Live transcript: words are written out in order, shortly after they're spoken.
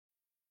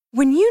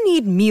When you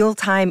need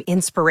mealtime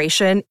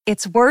inspiration,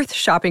 it's worth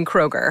shopping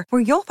Kroger,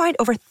 where you'll find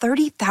over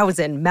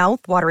 30,000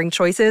 mouth-watering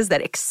choices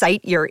that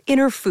excite your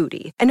inner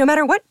foodie. And no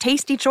matter what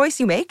tasty choice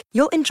you make,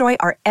 you'll enjoy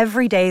our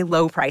everyday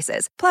low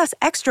prices, plus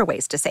extra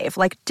ways to save,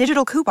 like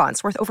digital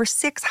coupons worth over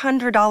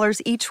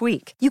 $600 each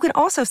week. You can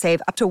also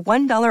save up to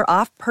 $1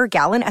 off per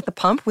gallon at the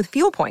pump with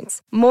fuel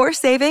points. More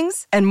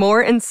savings and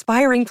more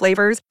inspiring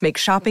flavors make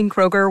shopping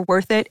Kroger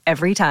worth it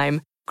every time.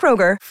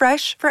 Kroger,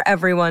 fresh for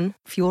everyone.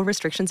 Fuel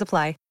restrictions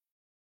apply.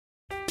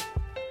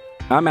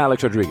 I'm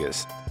Alex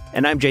Rodriguez.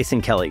 And I'm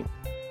Jason Kelly.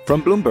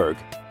 From Bloomberg,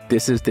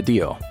 this is The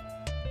Deal.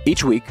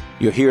 Each week,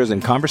 you'll hear us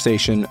in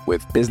conversation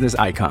with business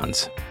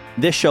icons.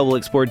 This show will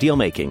explore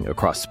deal-making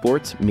across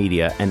sports,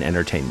 media, and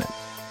entertainment.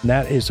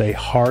 That is a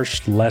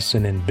harsh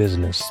lesson in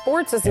business.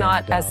 Sports is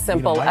not as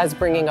simple as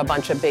bringing a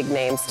bunch of big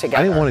names together.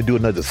 I didn't want to do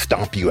another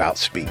stomp you out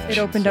speech. It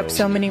opened up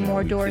so many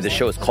more doors. The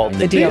show is called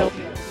The Deal.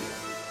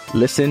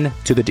 Listen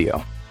to The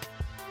Deal.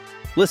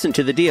 Listen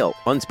to The Deal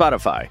on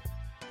Spotify.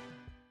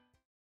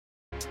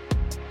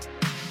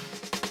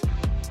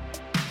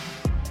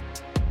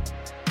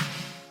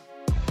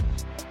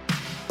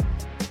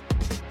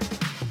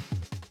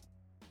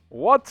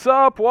 What's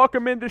up?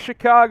 Welcome into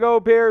Chicago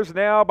Bears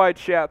Now by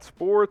Chat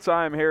Sports.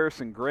 I'm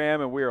Harrison Graham,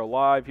 and we are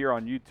live here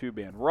on YouTube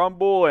and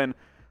Rumble. And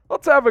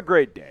let's have a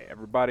great day,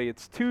 everybody.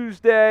 It's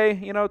Tuesday.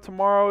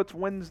 Tomorrow it's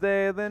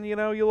Wednesday. Then,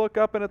 you look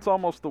up and it's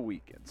almost the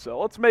weekend. So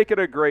let's make it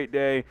a great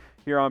day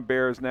here on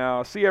Bears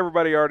Now. I see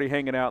everybody already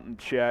hanging out in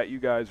chat. You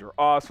guys are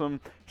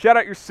awesome. Shout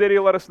out your city.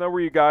 Let us know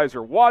where you guys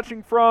are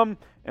watching from,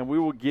 and we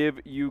will give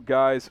you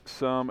guys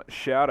some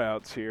shout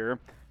outs here.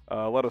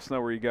 Let us know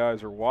where you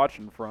guys are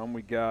watching from.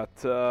 We got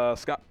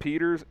Scott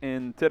Peters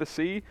in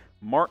Tennessee,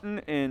 Martin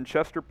in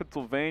Chester,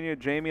 Pennsylvania,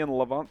 Jamie and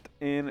Levant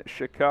in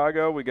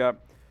Chicago. We got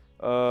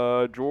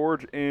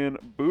George in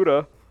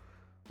Buda.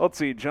 Let's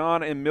see,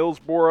 John in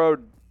Millsboro,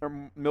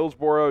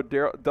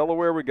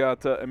 Delaware. We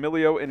got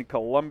Emilio in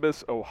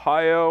Columbus,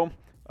 Ohio.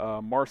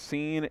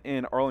 Marcine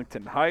in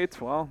Arlington Heights.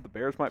 Well, the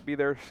Bears might be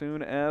there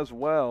soon as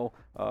well.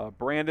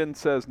 Brandon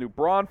says New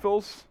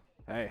Braunfels.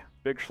 Hey,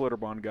 big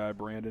Schlitterbahn guy,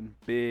 Brandon.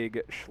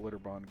 Big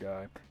Schlitterbahn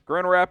guy.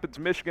 Grand Rapids,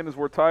 Michigan is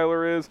where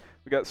Tyler is.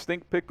 We got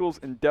Stink Pickles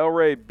in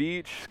Delray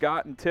Beach.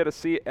 Scott in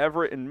Tennessee.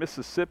 Everett in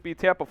Mississippi.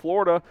 Tampa,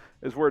 Florida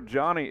is where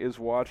Johnny is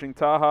watching.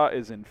 Taha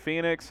is in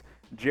Phoenix.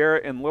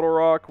 Jarrett in Little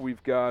Rock.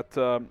 We've got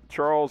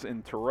Charles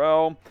in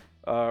Terrell.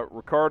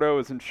 Ricardo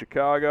is in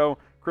Chicago.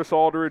 Chris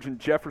Aldridge in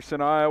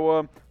Jefferson,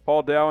 Iowa.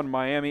 Paul Dow in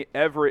Miami.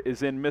 Everett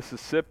is in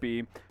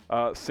Mississippi.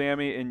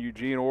 Sammy in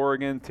Eugene,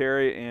 Oregon.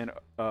 Terry in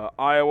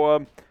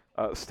Iowa.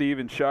 Steve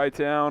in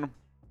Chi-Town,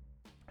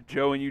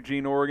 Joe in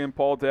Eugene, Oregon,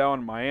 Paul Dow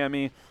in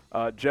Miami,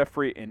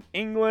 Jeffrey in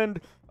England.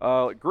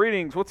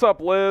 Greetings. What's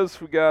up, Liz?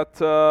 We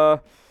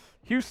got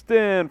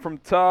Houston from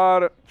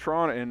Todd,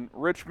 Toronto, and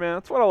Richmond.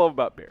 That's what I love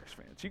about Bears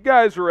fans. You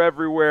guys are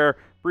everywhere.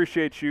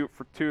 Appreciate you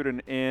for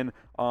tuning in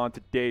on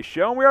today's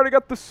show. And we already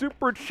got the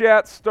Super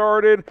Chat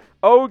started.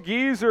 Oh,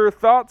 Geezer,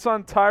 thoughts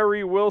on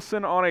Tyree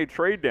Wilson on a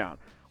trade down?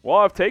 Well,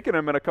 I've taken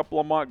him in a couple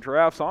of mock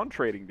drafts on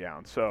trading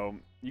down, so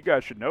you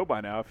guys should know by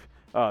now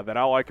that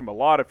I like him a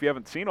lot. If you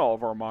haven't seen all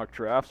of our mock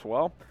drafts,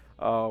 well,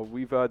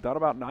 we've done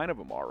about 9 of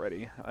them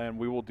already, and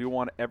we will do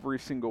one every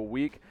single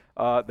week.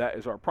 That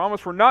is our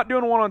promise. We're not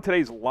doing one on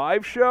today's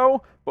live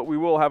show, but we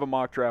will have a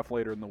mock draft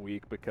later in the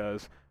week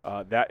because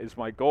that is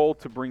my goal,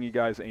 to bring you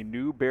guys a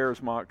new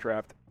Bears mock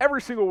draft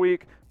every single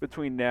week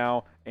between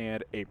now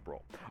and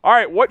April. All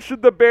right, what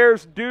should the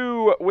Bears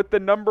do with the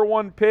number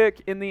 1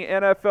 pick in the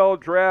NFL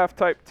draft?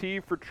 Type T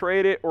for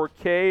trade it or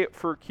K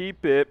for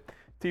keep it.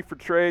 T for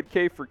trade,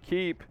 K for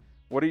keep.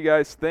 What do you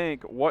guys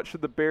think? What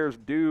should the Bears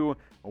do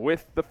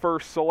with the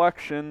first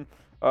selection?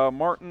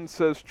 Martin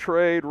says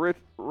trade.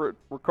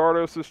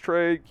 Ricardo says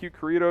trade. Q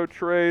Carrito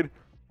trade.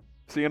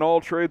 Seeing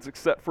all trades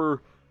except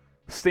for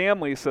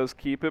Stanley says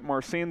keep it.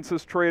 Marcin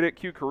says trade it.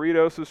 Q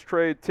Carrito says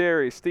trade.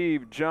 Terry,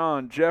 Steve,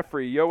 John,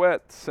 Jeffrey,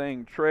 Yoette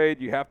saying trade.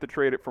 You have to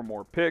trade it for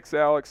more picks.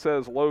 Alex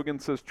says. Logan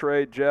says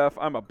trade. Jeff,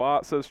 I'm a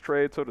bot says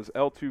trade. So does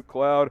L2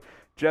 Cloud.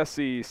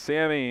 Jesse,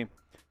 Sammy,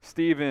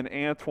 Steven,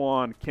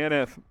 Antoine,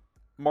 Kenneth,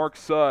 Mark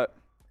Sutt,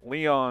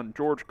 Leon,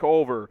 George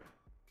Culver.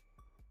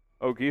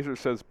 Oh, Geezer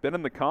says, been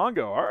in the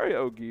Congo. All right,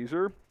 oh,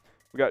 Geezer.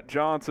 We got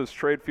John says,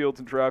 trade Fields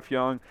and draft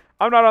Young.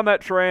 I'm not on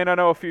that train. I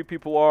know a few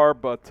people are,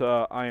 but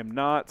I am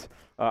not.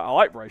 I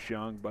like Bryce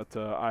Young, but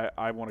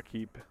I want to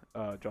keep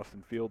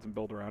Justin Fields and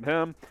build around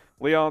him.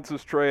 Leon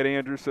says trade.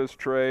 Andrew says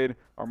trade.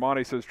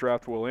 Armani says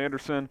draft Will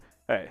Anderson.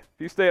 Hey,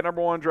 if you stay at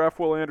number 1, draft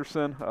Will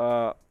Anderson,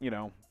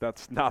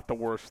 that's not the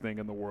worst thing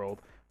in the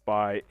world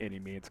by any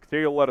means.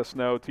 Continue to let us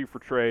know, T for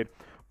trade.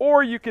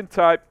 Or you can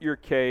type your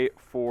K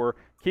for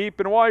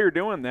keep. And while you're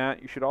doing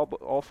that, you should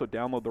also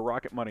download the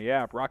Rocket Money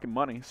app. Rocket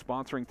Money,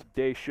 sponsoring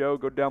today's show.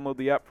 Go download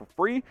the app for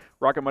free,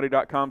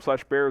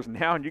 rocketmoney.com/Bears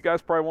now. And you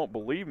guys probably won't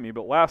believe me,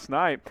 but last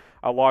night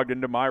I logged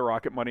into my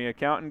Rocket Money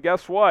account, and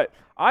guess what?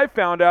 I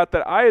found out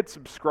that I had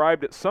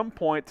subscribed at some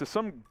point to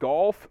some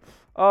golf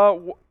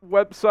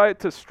website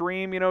to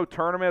stream,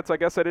 tournaments. I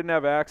guess I didn't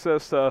have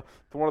access to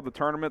to one of the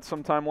tournaments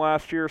sometime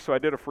last year, so I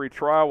did a free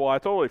trial. Well, I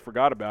totally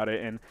forgot about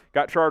it and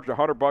got charged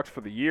 $100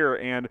 for the year,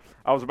 and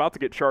I was about to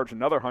get charged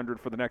another $100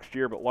 for the next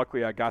year, but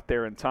luckily I got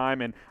there in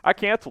time, and I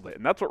canceled it.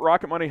 And that's what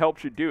Rocket Money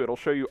helps you do. It'll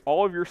show you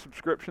all of your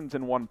subscriptions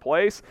in one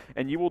place,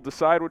 and you will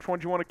decide which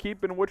ones you want to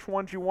keep and which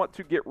ones you want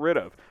to get rid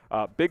of.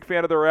 Big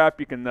fan of their app.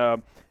 You can,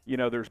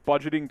 there's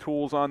budgeting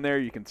tools on there.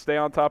 You can stay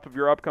on top of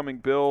your upcoming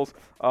bills.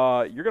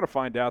 You're going to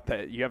find out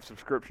that you have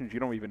subscriptions you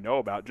don't even know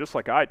about, just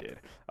like I did,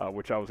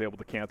 which I was able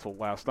to cancel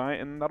last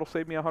night, and that'll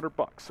save me $100.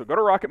 So go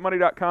to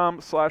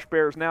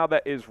rocketmoney.com/bears now.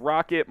 That is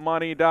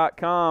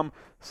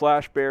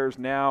rocketmoney.com/bears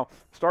now.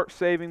 Start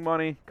saving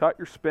money, cut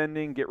your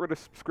spending, get rid of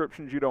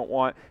subscriptions you don't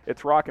want.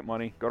 It's Rocket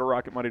Money. Go to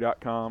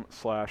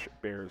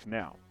rocketmoney.com/bears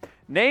now.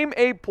 Name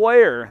a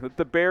player that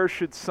the Bears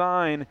should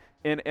sign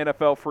in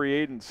NFL free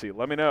agency.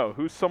 Let me know.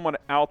 Who's someone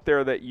out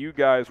there that you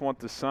guys want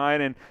to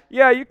sign? And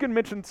yeah, you can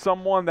mention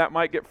someone that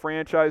might get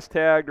franchise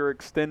tagged or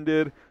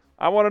extended.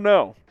 I want to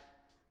know.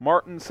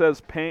 Martin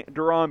says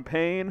Daron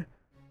Payne.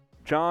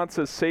 John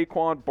says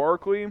Saquon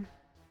Barkley.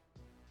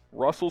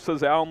 Russell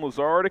says Allen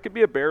Lazard. It could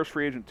be a Bears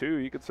free agent too.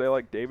 You could say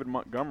like David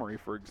Montgomery,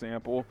 for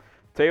example.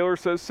 Taylor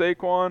says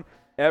Saquon.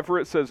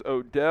 Everett says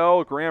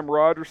Odell. Graham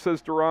Rogers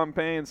says Daron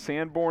Payne.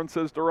 Sanborn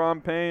says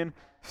Daron Payne.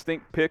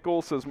 Stink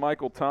Pickle says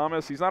Michael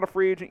Thomas. He's not a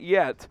free agent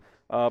yet,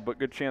 but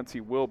good chance he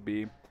will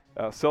be.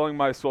 Selling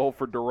my soul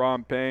for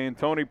Daron Payne.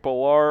 Tony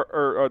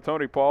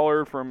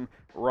Pollard from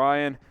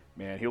Ryan.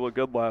 Man, he looked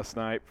good last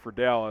night for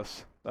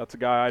Dallas. That's a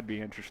guy I'd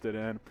be interested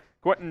in.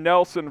 Quentin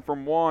Nelson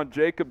from Juan.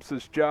 Jacobs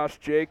says Josh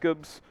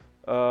Jacobs.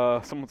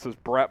 Someone says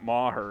Brett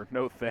Maher.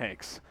 No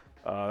thanks.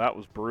 That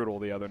was brutal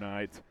the other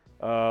night.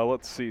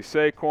 Let's see.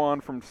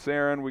 Saquon from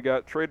Saren. We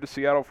got trade to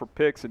Seattle for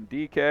picks and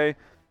DK.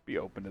 Be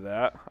open to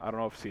that. I don't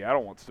know if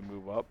Seattle wants to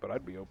move up, but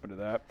I'd be open to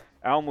that.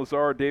 Allen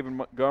Lazard, David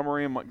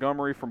Montgomery, and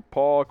Montgomery from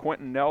Paul.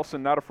 Quentin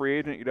Nelson, not a free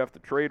agent. You'd have to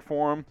trade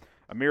for him.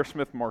 Amir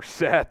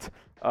Smith-Marset.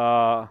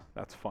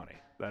 That's funny.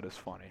 That is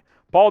funny.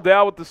 Paul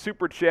Dow with the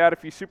Super Chat.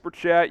 If you Super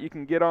Chat, you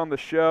can get on the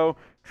show.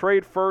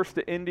 Trade first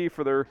to Indy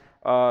for their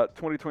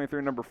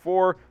 2023 number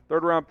 4.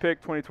 Third-round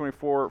pick,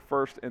 2024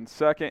 first and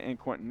second. And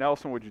Quentin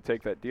Nelson, would you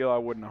take that deal? I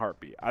would in a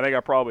heartbeat. I think I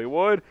probably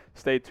would.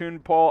 Stay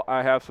tuned, Paul.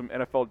 I have some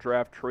NFL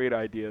draft trade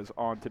ideas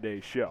on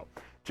today's show.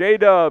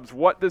 J-Dubs,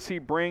 what does he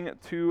bring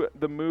to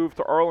the move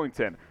to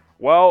Arlington?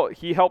 Well,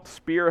 he helped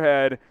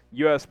spearhead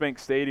U.S. Bank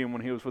Stadium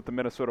when he was with the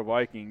Minnesota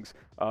Vikings,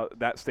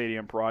 that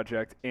stadium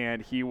project,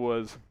 and he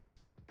was –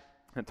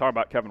 and talk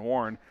about Kevin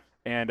Warren,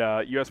 and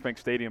U.S. Bank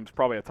Stadium is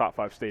probably a top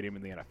 5 stadium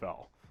in the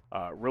NFL.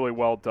 Really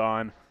well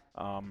done.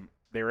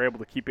 They were able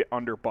to keep it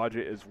under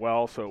budget as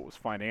well, so it was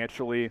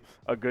financially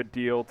a good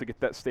deal to get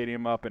that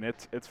stadium up, and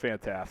it's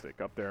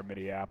fantastic up there in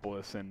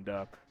Minneapolis, and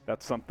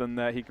that's something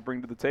that he could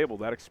bring to the table,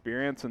 that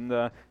experience and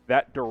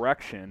that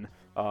direction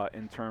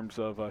in terms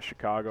of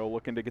Chicago,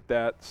 looking to get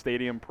that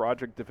stadium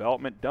project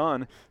development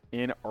done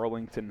in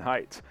Arlington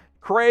Heights.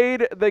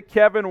 Grade the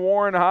Kevin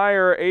Warren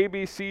hire, A,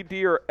 B, C,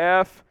 D, or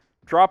F.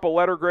 Drop a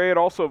letter grade.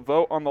 Also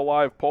vote on the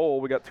live poll.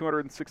 We got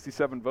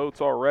 267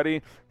 votes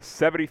already.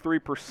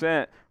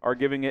 73% are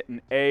giving it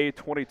an A,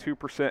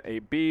 22% a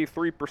B,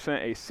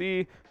 3% a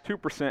C,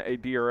 2% a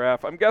D or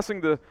F. I'm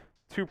guessing the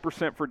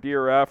 2% for D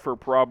or F are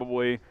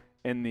probably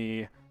in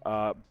the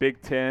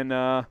Big Ten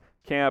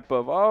camp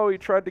of, he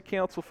tried to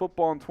cancel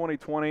football in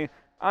 2020.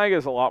 I think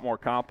it's a lot more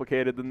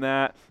complicated than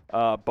that.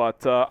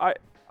 But I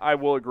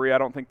will agree. I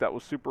don't think that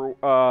was super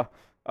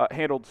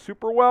handled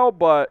super well,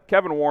 but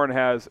Kevin Warren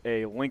has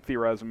a lengthy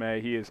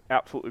resume. He is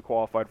absolutely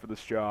qualified for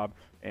this job,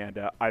 and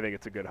I think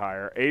it's a good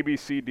hire. A, B,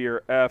 C, D,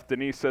 or F.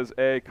 Denise says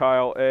A.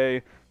 Kyle,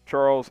 A.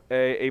 Charles,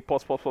 A++++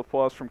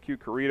 from Q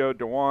Carrito.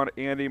 Dewan,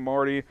 Andy,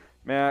 Marty,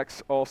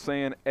 Max, all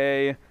saying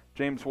A.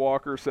 James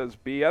Walker says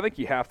B. I think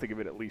you have to give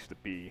it at least a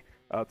B,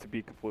 to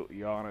be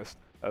completely honest.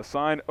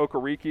 Signed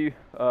Okereke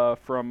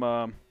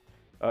from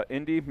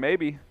Indy,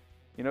 maybe.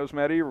 He knows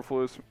Matt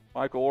Eberflus.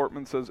 Michael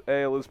Ortman says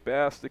A. Liz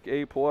Bastic,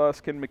 A+.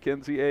 Ken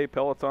McKenzie, A.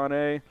 Peloton,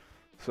 A.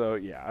 So,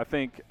 yeah, I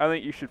think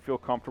you should feel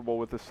comfortable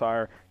with this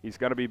hire. He's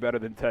going to be better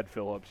than Ted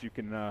Phillips. You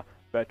can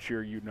bet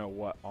your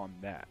you-know-what on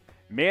that.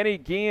 Manny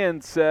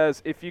Gian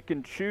says, if you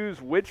can choose,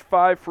 which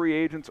 5 free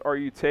agents are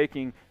you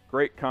taking?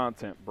 Great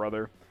content,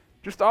 brother.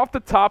 Just off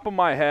the top of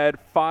my head,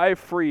 5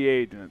 free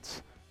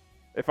agents.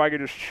 If I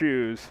could just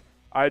choose,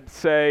 I'd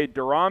say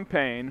Daron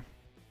Payne.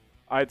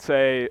 I'd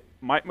say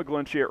Mike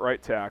McGlinchey at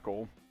right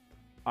tackle.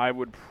 I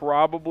would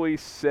probably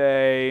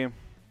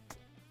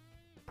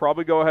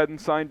go ahead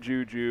and sign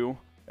Juju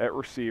at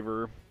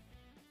receiver.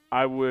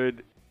 I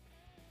would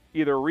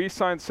either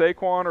re-sign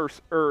Saquon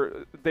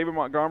or David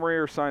Montgomery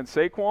or sign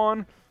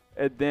Saquon,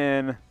 and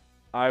then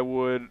I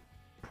would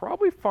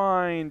probably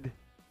find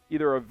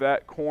either a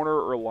vet corner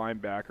or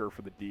linebacker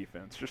for the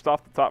defense. Just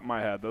off the top of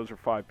my head, those are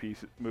 5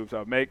 moves I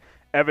would make.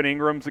 Evan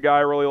Ingram's a guy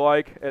I really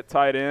like at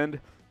tight end.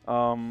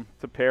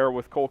 To pair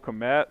with Cole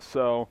Kmet.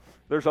 So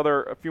there's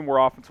a few more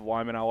offensive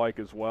linemen I like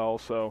as well.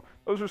 So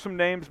those are some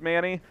names,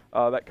 Manny,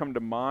 that come to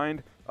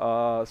mind.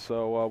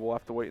 So we'll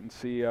have to wait and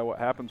see what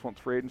happens once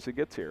free agency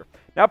gets here.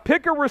 Now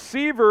pick a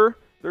receiver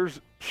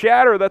there's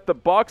chatter that the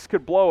Bucks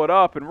could blow it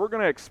up, and we're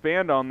going to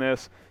expand on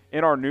this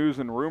in our news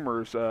and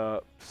rumors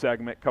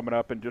segment coming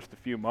up in just a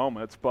few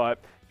moments. But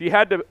if you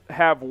had to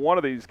have one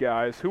of these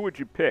guys, who would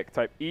you pick?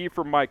 Type E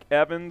for Mike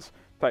Evans,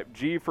 type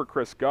G for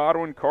Chris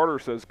Godwin. Carter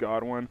says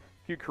Godwin.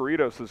 Hugh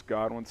Carrito says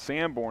Godwin.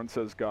 Sanborn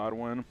says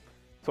Godwin.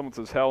 Someone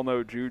says hell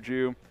no,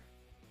 Juju.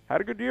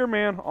 Had a good year,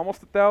 man.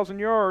 Almost 1,000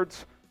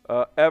 yards.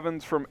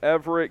 Evans from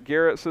Everett.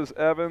 Garrett says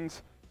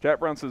Evans. Jack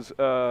Brown says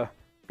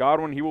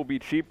Godwin, he will be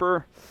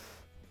cheaper.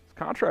 His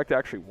contract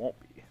actually won't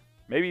be.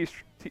 Maybe he's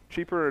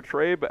cheaper in a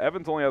trade, but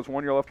Evans only has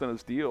 1 year left in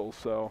his deal,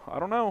 so I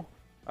don't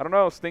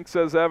know. Stink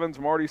says Evans.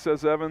 Marty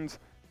says Evans.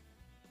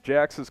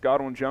 Jack says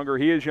Godwin's younger.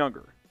 He is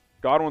younger.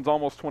 Godwin's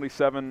almost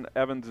 27.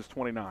 Evans is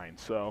 29,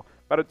 so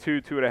about a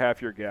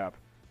 2.5 year gap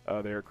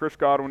there. Chris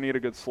Godwin need a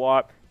good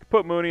slot. Could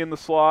put Mooney in the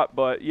slot,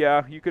 but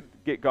yeah, you could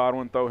get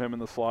Godwin, throw him in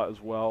the slot as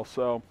well.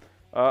 So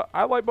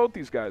I like both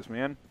these guys,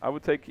 man. I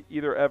would take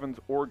either Evans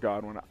or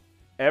Godwin.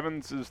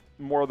 Evans is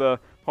more the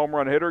home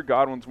run hitter.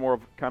 Godwin's more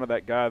of kind of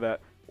that guy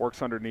that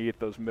works underneath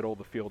those middle of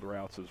the field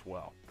routes as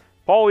well.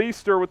 Paul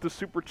Easter with the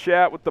super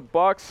chat with the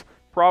Bucks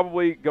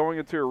probably going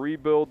into a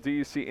rebuild. Do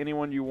you see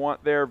anyone you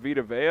want there?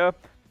 Vita Vea?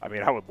 I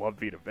mean, I would love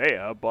Vita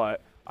Vea,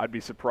 but I'd be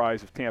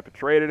surprised if Tampa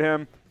traded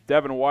him.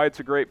 Devin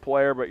White's a great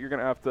player, but you're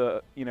gonna have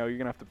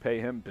to pay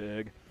him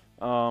big.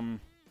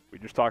 We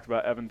just talked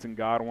about Evans and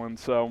Godwin,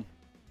 so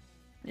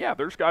yeah,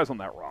 there's guys on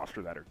that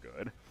roster that are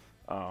good.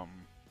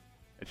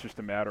 It's just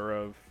a matter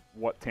of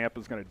what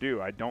Tampa's going to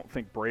do. I don't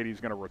think Brady's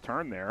going to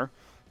return there,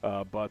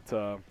 but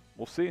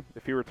we'll see.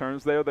 If he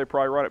returns there, they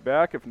probably run it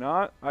back. If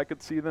not, I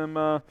could see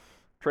them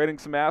trading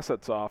some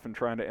assets off and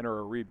trying to enter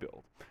a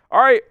rebuild.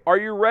 All right, are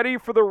you ready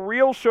for the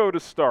real show to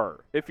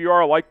start? If you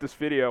are, like this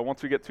video.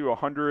 Once we get to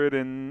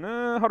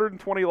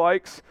 120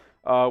 likes,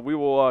 we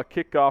will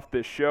kick off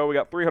this show. We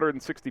got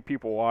 360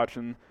 people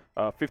watching.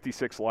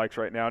 56 likes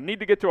right now. Need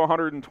to get to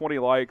 120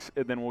 likes,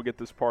 and then we'll get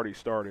this party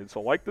started.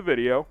 So like the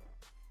video,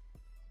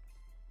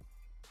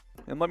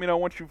 and let me know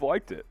once you've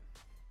liked it.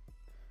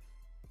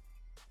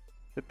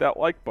 Hit that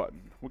like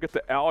button. We'll get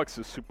to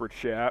Alex's super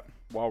chat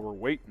while we're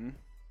waiting.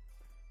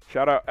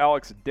 Shout out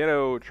Alex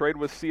Ditto. Trade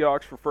with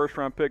Seahawks for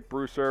first-round pick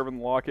Bruce Irvin,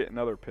 Lockett, and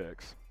other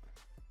picks.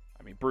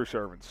 I mean, Bruce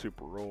Irvin's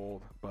super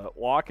old, but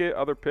Lockett,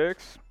 other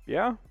picks,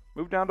 yeah.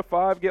 Move down to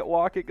 5, get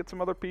Lockett, get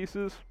some other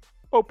pieces.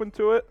 Open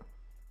to it.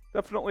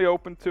 Definitely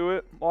open to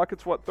it.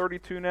 Lockett's,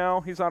 32 now?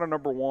 He's not a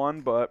number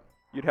 1, but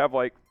you'd have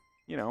 3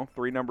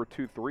 number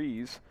 2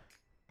 3s.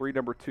 3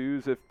 number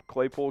 2s if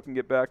Claypool can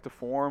get back to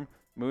form.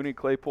 Mooney,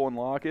 Claypool, and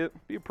Lockett.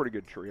 Be a pretty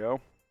good trio.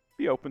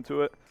 Be open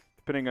to it,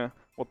 depending on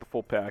what the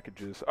full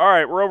package is. All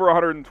right, we're over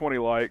 120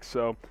 likes,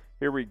 so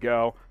here we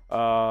go.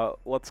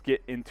 Let's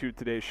get into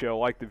today's show.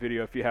 Like the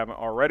video if you haven't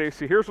already.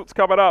 So here's what's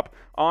coming up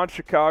on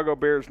Chicago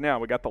Bears Now.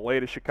 We got the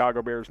latest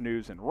Chicago Bears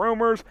news and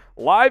rumors.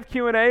 Live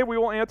Q&A. We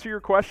will answer your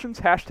questions.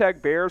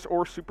 Hashtag Bears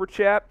or Super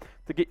Chat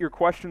to get your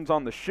questions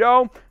on the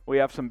show. We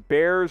have some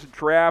Bears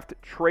draft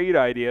trade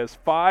ideas.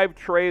 5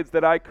 trades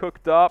that I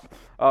cooked up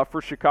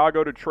for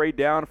Chicago to trade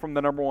down from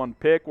the number 1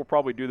 pick. We'll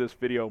probably do this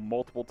video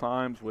multiple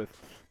times with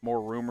more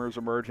rumors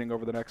emerging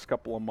over the next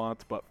couple of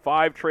months. But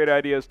 5 trade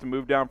ideas to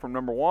move down from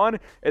number 1.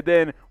 And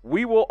then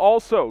we will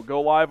also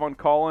go live on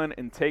Call-In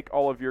and take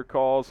all of your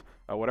calls,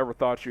 whatever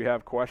thoughts you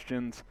have,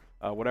 questions,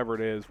 whatever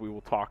it is, we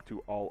will talk to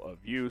all of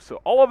you. So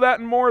all of that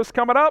and more is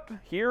coming up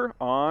here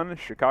on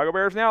Chicago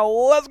Bears Now.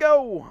 Let's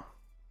go!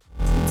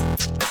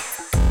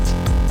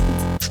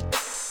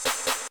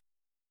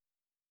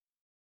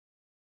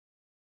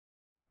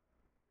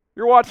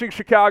 You're watching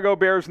Chicago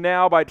Bears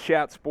Now by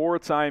Chat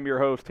Sports. I am your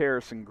host,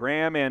 Harrison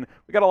Graham, and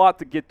we got a lot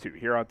to get to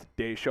here on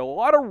today's show. A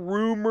lot of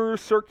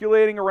rumors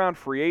circulating around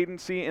free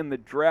agency and the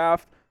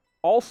draft.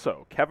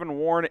 Also, Kevin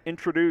Warren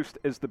introduced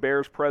as the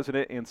Bears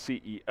president and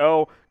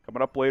CEO.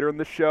 Coming up later in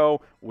the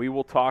show, we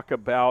will talk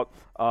about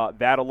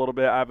that a little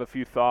bit. I have a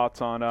few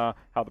thoughts on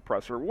how the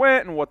presser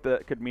went and what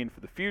that could mean for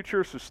the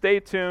future, so stay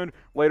tuned.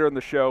 Later in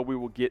the show, we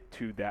will get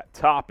to that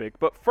topic.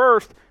 But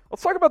first,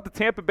 let's talk about the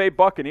Tampa Bay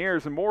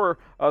Buccaneers, and more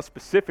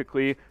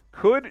specifically,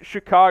 could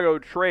Chicago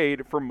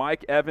trade for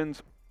Mike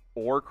Evans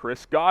or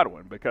Chris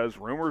Godwin? Because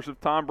rumors of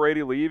Tom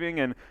Brady leaving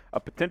and a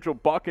potential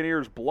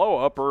Buccaneers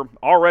blow-up are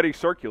already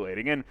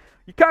circulating. And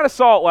you kind of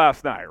saw it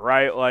last night,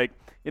 right?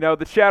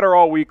 The chatter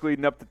all week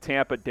leading up to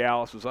Tampa,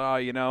 Dallas was,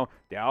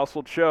 Dallas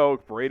will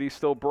choke. Brady's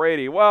still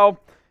Brady. Well,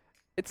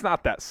 it's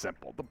not that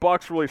simple. The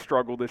Bucs really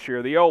struggled this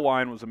year. The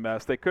O-line was a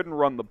mess. They couldn't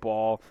run the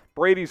ball.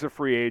 Brady's a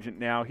free agent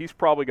now. He's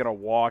probably going to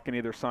walk and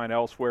either sign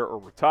elsewhere or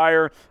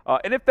retire.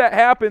 And if that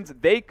happens,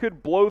 they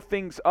could blow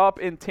things up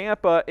in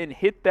Tampa and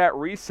hit that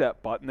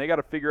reset button. They got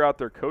to figure out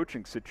their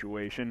coaching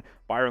situation.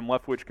 Byron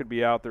Leftwich could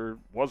be out. There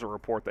was a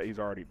report that he's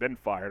already been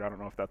fired. I don't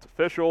know if that's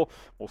official.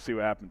 We'll see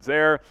what happens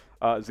there.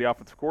 As the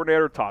offensive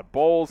coordinator, Todd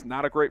Bowles,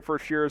 not a great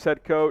first year as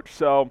head coach.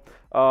 So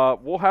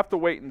we'll have to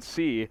wait and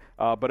see.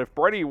 But if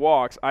Brady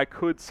walks, I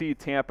could see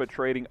Tampa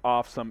trading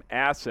off some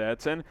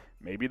assets and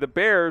maybe the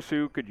Bears,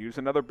 who could use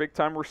another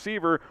big-time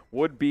receiver,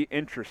 would be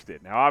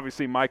interested. Now,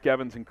 obviously, Mike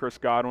Evans and Chris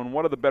Godwin,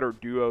 one of the better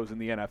duos in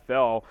the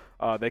NFL.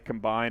 They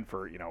combined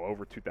for,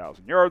 over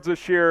 2,000 yards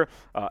this year.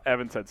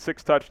 Evans had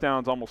 6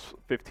 touchdowns, almost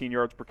 15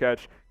 yards per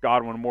catch.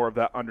 Godwin, more of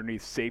that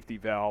underneath safety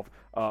valve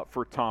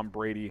for Tom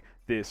Brady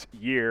this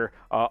year.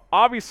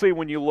 Obviously,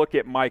 when you look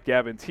at Mike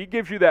Evans, he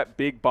gives you that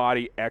big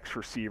body X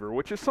receiver,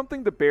 which is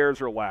something the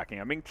Bears are lacking.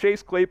 I mean,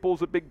 Chase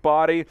Claypool's a big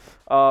body,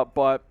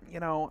 but,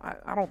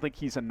 I don't think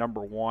he's a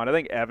number one. I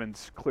think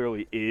Evans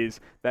clearly is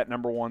that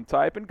number one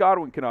type, and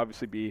Godwin can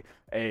obviously be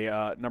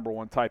a number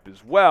one type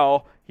as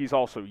well. He's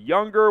also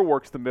younger,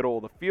 works the middle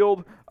of the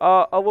field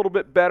a little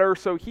bit better,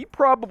 so he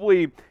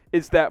probably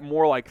is that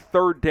more like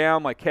third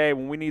down, like, hey,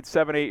 when we need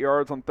 7-8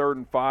 yards on 3rd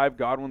and 5,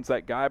 Godwin's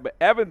that guy. But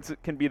Evans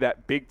can be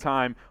that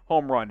big-time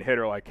home run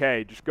hitter, like,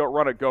 hey, just go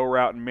run a go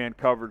route in man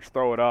coverage,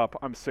 throw it up.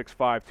 I'm 6'5",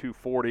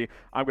 240.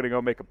 I'm going to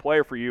go make a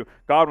play for you.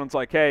 Godwin's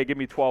like, hey, give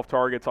me 12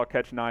 targets. I'll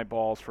catch 9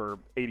 balls for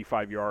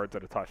 85 yards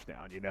at a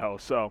touchdown,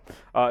 So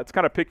it's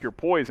kind of pick your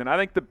poison. I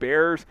think the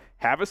Bears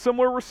have a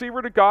similar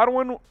receiver to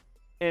Godwin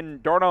in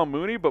Darnell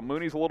Mooney, but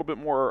Mooney's a little bit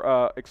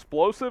more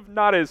explosive,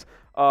 not as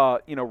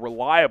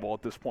reliable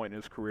at this point in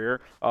his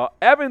career.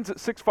 Evans at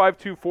 6'5",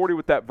 240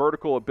 with that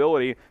vertical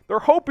ability. They're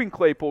hoping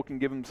Claypool can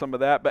give him some of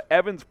that, but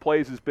Evans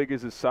plays as big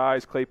as his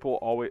size.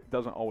 Claypool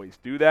doesn't always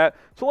do that.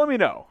 So let me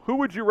know, who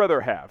would you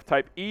rather have?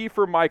 Type E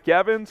for Mike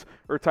Evans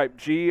or type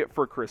G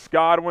for Chris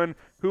Godwin?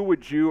 Who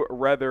would you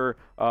rather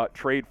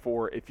trade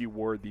for if you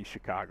were the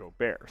Chicago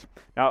Bears?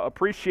 Now,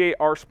 appreciate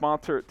our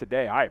sponsor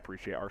today. I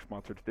appreciate our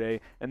sponsor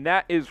today, and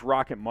that is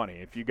Rocket Money.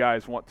 If you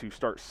guys want to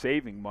start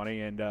saving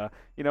money and,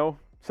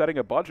 setting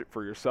a budget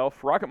for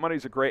yourself, Rocket Money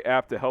is a great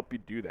app to help you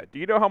do that. Do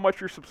you know how much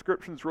your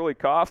subscriptions really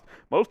cost?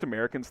 Most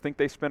Americans think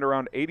they spend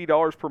around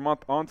 $80 per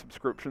month on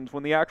subscriptions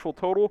when the actual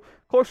total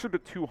closer to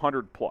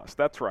 $200 plus.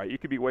 That's right. You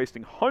could be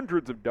wasting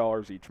hundreds of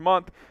dollars each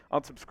month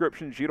on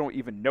subscriptions you don't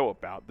even know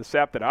about. This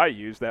app that I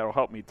use that'll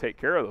help me take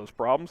care of those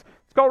problems,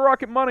 it's called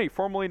Rocket Money,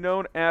 formerly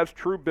known as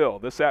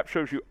Truebill. This app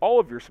shows you all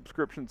of your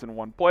subscriptions in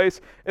one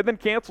place and then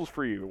cancels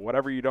for you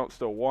whatever you don't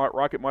still want.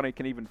 Rocket Money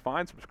can even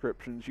find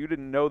subscriptions you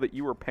didn't know that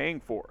you were paying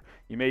for.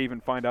 You may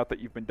even find out that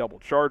you've been double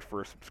charged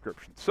for a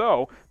subscription.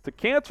 So, to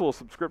cancel a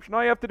subscription,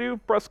 all you have to do,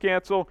 press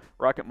cancel.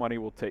 Rocket Money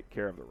will take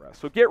care of the rest.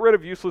 So get rid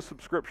of useless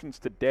subscriptions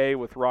today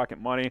with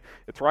Rocket Money.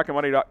 It's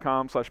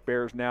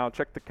rocketmoney.com/Bears now.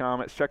 Check the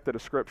comments, check the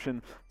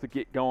description to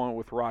get going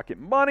with Rocket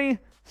Money.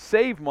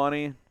 Save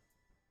money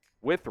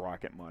with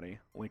Rocket Money.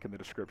 Link in the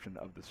description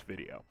of this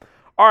video.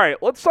 All right,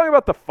 let's talk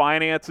about the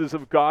finances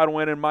of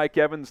Godwin and Mike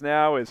Evans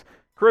now. Is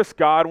Chris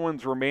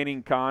Godwin's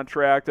remaining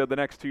contract of the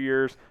next 2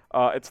 years,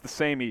 it's the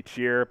same each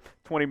year.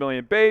 $20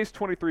 million base,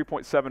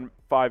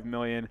 $23.75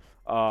 million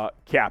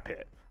cap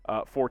hit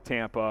for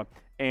Tampa.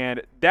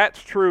 And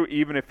that's true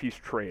even if he's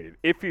traded.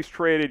 If he's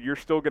traded, you're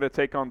still going to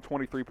take on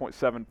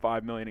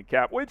 $23.75 million in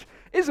cap, which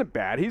isn't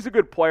bad. He's a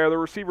good player. The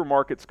receiver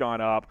market's gone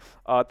up.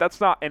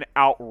 That's not an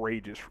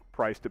outrageous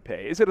price to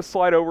pay. Is it a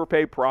slight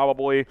overpay?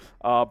 Probably,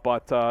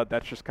 but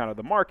that's just kind of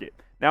the market.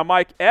 Now,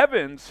 Mike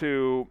Evans,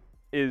 who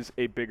is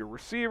a bigger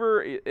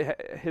receiver,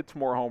 hits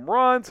more home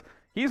runs.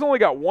 He's only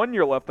got 1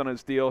 year left on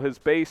his deal. His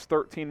base,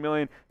 $13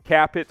 million,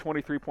 cap hit,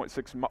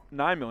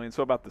 $23.69 million,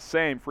 so about the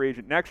same, free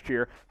agent next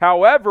year.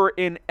 However,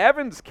 in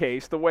Evans'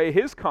 case, the way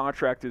his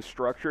contract is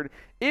structured,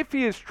 if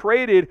he is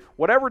traded,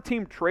 whatever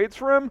team trades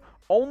for him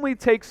only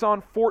takes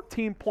on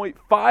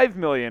 $14.5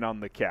 million on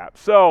the cap.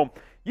 So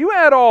you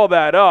add all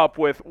that up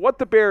with what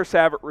the Bears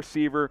have at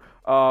receiver,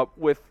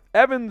 with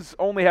Evans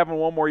only having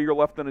 1 more year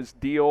left on his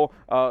deal,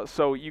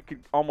 so you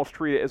could almost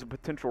treat it as a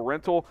potential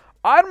rental.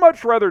 I'd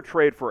much rather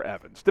trade for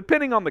Evans,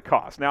 depending on the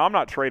cost. Now, I'm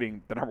not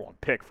trading the number 1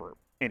 pick for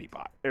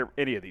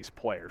any of these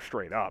players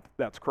straight up.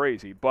 That's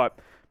crazy. But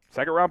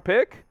second-round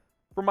pick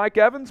for Mike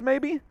Evans,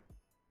 maybe?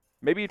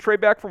 Maybe you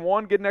trade back from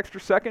 1, get an extra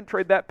second,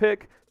 trade that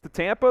pick to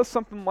Tampa,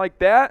 something like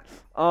that.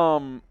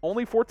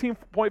 Only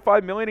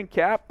 $14.5 million in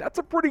cap. That's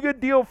a pretty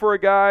good deal for a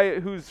guy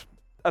who's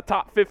a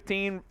top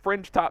 15,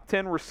 fringe top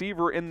 10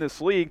 receiver in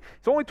this league.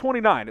 He's only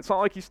 29. It's not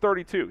like he's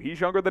 32. He's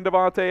younger than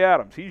Devontae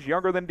Adams. He's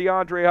younger than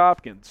DeAndre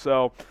Hopkins.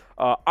 So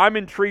I'm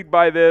intrigued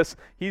by this.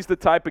 He's the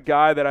type of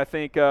guy that I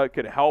think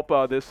could help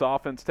this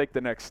offense take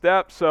the next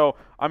step. So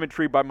I'm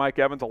intrigued by Mike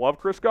Evans. I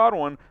love Chris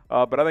Godwin,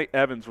 but I think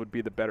Evans would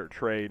be the better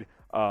trade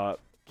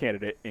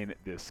candidate in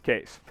this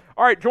case.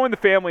 All right, join the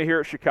family here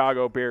at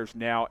Chicago Bears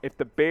Now. If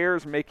the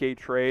Bears make a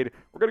trade,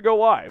 we're going to go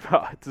live.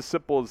 It's as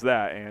simple as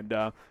that.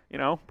 And,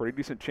 pretty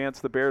decent chance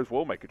the Bears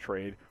will make a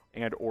trade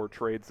and or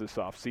trades this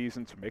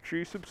offseason. So make sure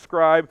you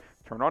subscribe,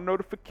 turn on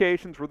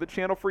notifications. We're the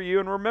channel for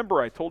you. And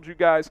remember, I told you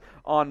guys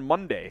on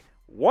Monday,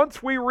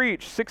 once we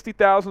reach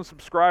 60,000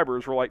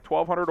 subscribers, we're like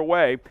 1,200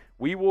 away,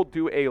 We will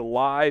do a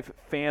live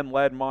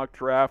fan-led mock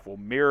draft. We'll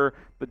mirror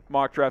the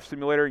mock draft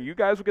simulator. You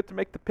guys will get to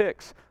make the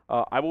picks.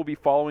 I will be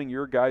following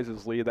your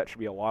guys' lead. That should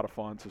be a lot of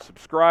fun. So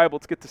subscribe.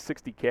 Let's get to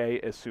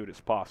 60K as soon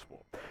as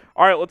possible.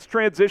 All right, let's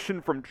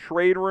transition from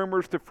trade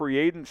rumors to free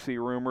agency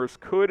rumors.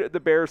 Could the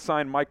Bears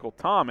sign Michael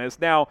Thomas?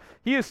 Now,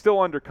 he is still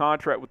under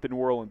contract with the New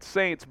Orleans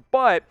Saints,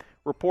 but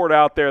report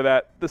out there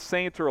that the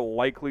Saints are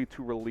likely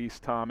to release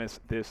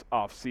Thomas this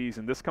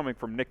offseason. This coming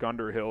from Nick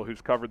Underhill,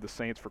 who's covered the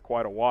Saints for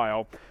quite a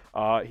while.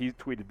 He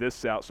tweeted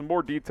this out. Some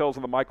more details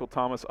on the Michael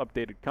Thomas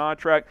updated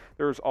contract.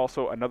 There is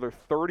also another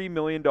 $30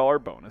 million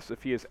bonus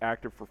if he is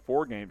active for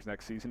 4 games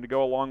next season to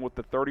go along with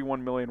the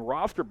 $31 million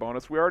roster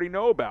bonus we already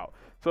know about.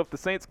 So if the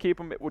Saints keep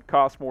him, it would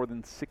cost more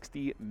than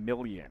 $60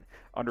 million.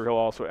 Underhill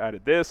also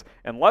added this: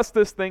 unless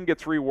this thing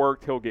gets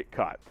reworked, he'll get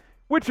cut.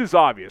 Which is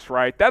obvious,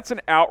 right? That's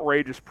an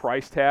outrageous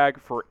price tag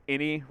for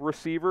any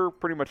receiver,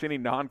 pretty much any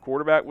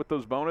non-quarterback with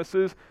those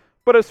bonuses.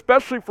 But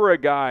especially for a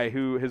guy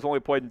who has only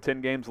played in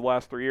 10 games the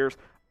last 3 years,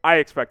 I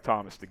expect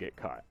Thomas to get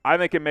cut. I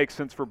think it makes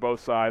sense for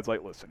both sides.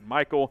 Like, listen,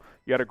 Michael,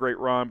 you had a great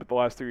run, but the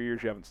last 3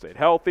 years you haven't stayed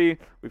healthy.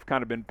 We've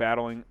kind of been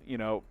battling,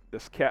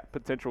 this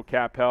potential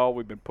cap hell.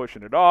 We've been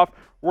pushing it off.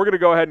 We're going to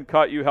go ahead and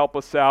cut you, help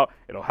us out.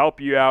 It'll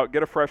help you out,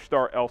 get a fresh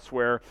start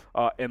elsewhere,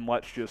 and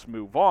let's just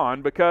move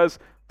on. Because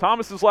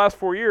Thomas's last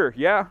 4 years,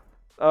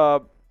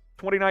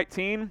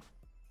 2019,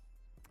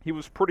 he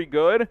was pretty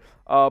good,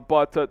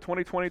 but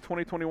 2020,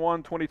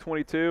 2021,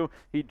 2022,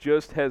 he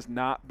just has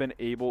not been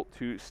able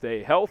to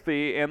stay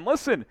healthy. And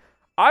listen,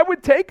 I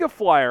would take a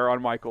flyer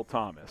on Michael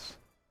Thomas.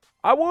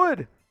 I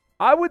would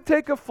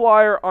take a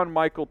flyer on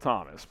Michael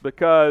Thomas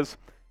because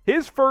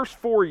his first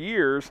 4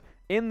 years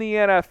in the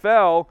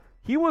NFL,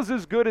 he was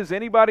as good as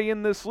anybody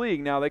in this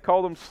league. Now, they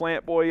called him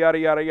slant boy, yada,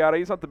 yada, yada.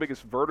 He's not the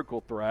biggest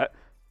vertical threat,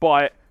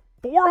 but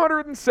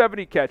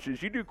 470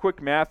 catches. You do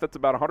quick math, that's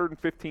about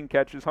 115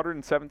 catches,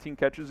 117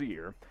 catches a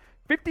year.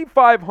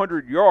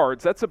 5,500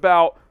 yards, that's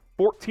about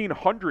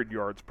 1,400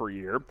 yards per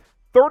year.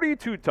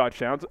 32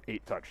 touchdowns,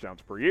 8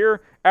 touchdowns per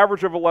year,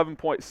 average of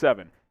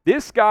 11.7.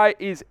 This guy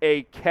is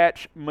a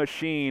catch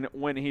machine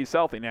when he's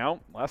healthy. Now,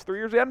 last 3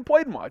 years he hadn't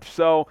played much,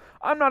 so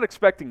I'm not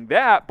expecting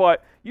that,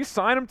 but you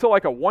sign him to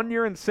like a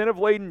 1-year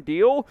incentive-laden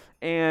deal,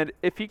 and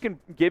if he can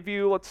give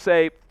you, let's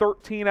say,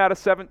 13 out of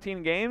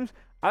 17 games,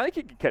 I think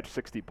he could catch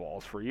 60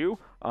 balls for you.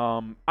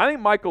 I think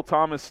Michael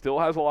Thomas still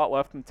has a lot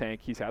left in the tank.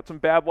 He's had some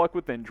bad luck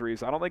with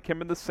injuries. I don't think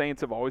him and the Saints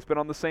have always been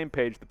on the same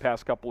page the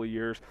past couple of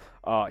years.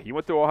 He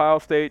went to Ohio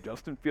State.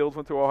 Justin Fields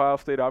went to Ohio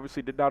State.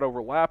 Obviously did not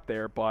overlap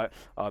there, but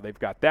they've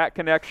got that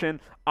connection.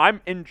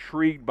 I'm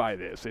intrigued by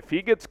this. If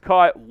he gets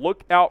cut,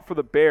 look out for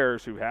the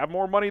Bears, who have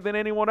more money than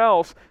anyone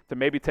else, to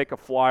maybe take a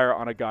flyer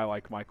on a guy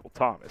like Michael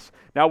Thomas.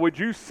 Now, would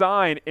you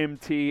sign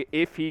MT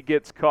if he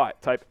gets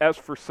cut? Type S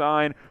for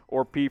sign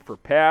or P for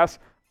pass.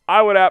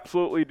 I would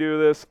absolutely do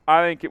this.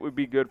 I think it would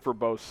be good for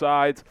both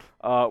sides.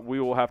 We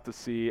will have to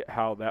see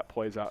how that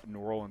plays out in New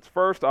Orleans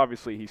first.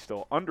 Obviously, he's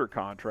still under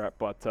contract,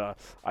 but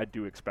I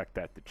do expect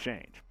that to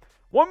change.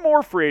 One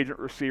more free agent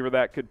receiver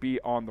that could be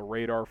on the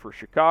radar for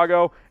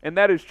Chicago, and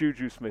that is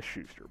Juju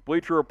Smith-Schuster.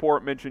 Bleacher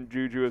Report mentioned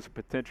Juju as a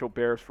potential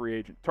Bears free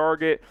agent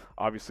target.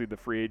 Obviously, the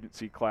free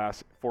agency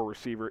class for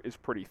receiver is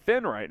pretty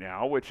thin right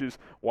now, which is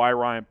why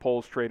Ryan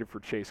Poles traded for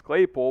Chase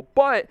Claypool.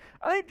 But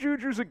I think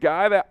Juju's a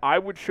guy that I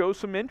would show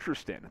some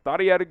interest in. I thought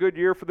he had a good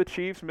year for the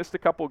Chiefs, missed a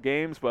couple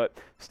games, but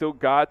still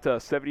got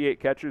 78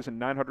 catches and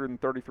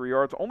 933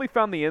 yards. Only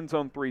found the end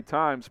zone 3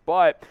 times,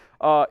 but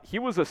he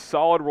was a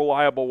solid,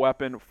 reliable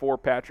weapon for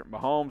Patrick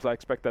Mahomes. I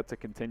expect that to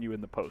continue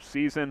in the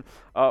postseason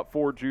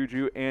for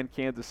Juju and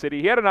Kansas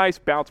City. He had a nice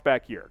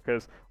bounce-back year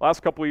because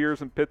last couple of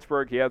years in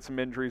Pittsburgh, he had some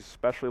injuries,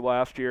 especially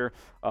last year.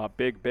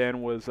 Big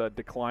Ben was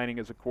declining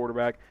as a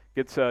quarterback.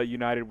 Gets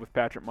united with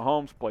Patrick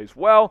Mahomes, plays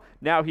well.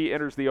 Now he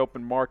enters the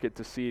open market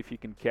to see if he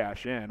can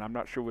cash in. I'm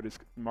not sure what his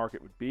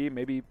market would be,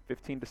 maybe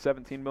 15 to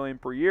 17 million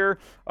per year.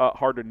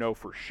 Hard to know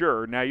for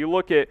sure. Now you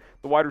look at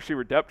the wide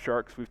receiver depth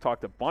chart, because we've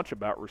talked a bunch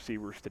about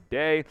receivers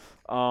today.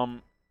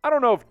 I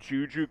don't know if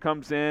Juju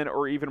comes in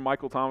or even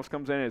Michael Thomas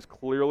comes in as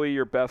clearly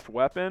your best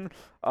weapon,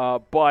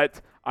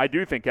 but I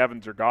do think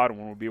Evans or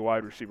Godwin would be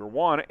wide receiver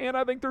 1, and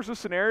I think there's a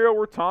scenario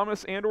where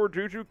Thomas and or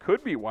Juju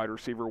could be wide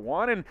receiver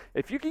 1, and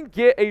if you can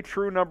get a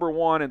true number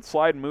 1 and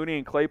slide Mooney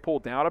and Claypool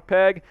down a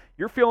peg,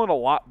 you're feeling a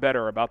lot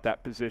better about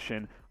that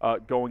position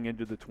going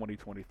into the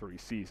 2023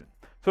 season.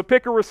 So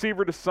pick a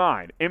receiver to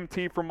sign.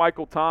 MT for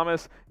Michael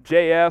Thomas,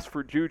 JS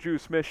for Juju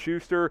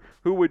Smith-Schuster.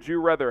 Who would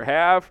you rather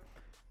have?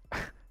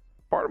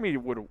 Part of me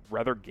would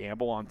rather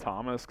gamble on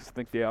Thomas because I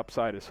think the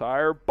upside is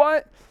higher,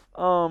 but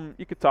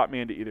you could talk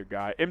me into either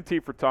guy. MT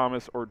for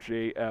Thomas or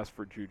JS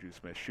for Juju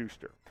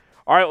Smith-Schuster.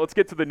 All right, let's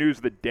get to the news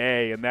of the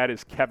day, and that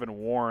is Kevin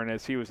Warren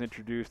as he was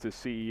introduced as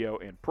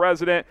CEO and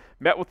president.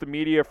 Met with the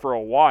media for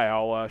a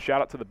while.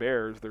 Shout out to the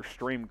Bears. Their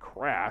stream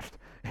crashed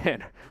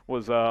and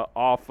was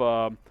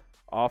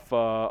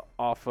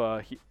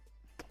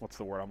what's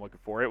the word I'm looking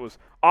for? It was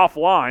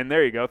offline.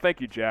 There you go.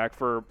 Thank you, Jack,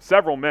 for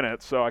several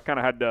minutes. So I kind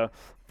of had to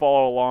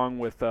follow along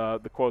with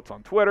the quotes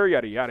on Twitter,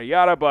 yada, yada,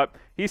 yada. But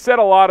he said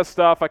a lot of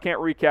stuff. I can't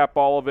recap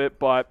all of it,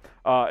 but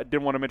I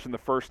did want to mention the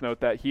first note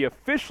that he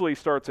officially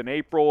starts in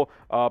April,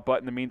 but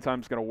in the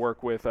meantime is going to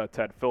work with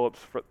Ted Phillips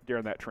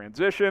during that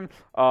transition.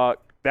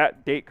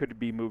 That date could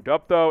be moved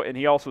up, though, and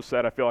he also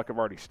said, I feel like I've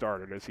already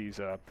started, as he's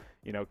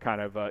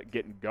kind of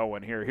getting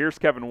going here. Here's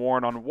Kevin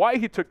Warren on why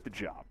he took the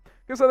job,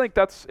 because I think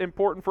that's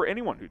important for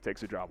anyone who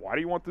takes a job. Why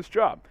do you want this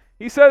job?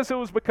 He says it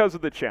was because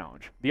of the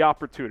challenge, the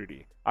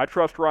opportunity. I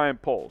trust Ryan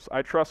Poles.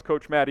 I trust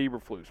Coach Matt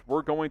Eberflus.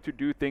 We're going to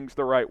do things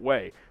the right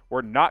way.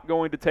 We're not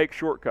going to take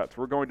shortcuts.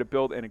 We're going to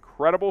build an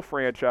incredible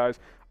franchise.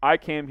 I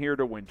came here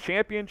to win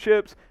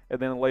championships, and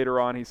then later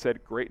on he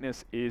said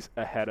greatness is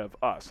ahead of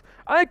us.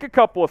 I think a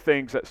couple of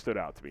things that stood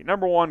out to me.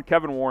 Number one,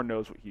 Kevin Warren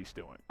knows what he's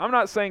doing. I'm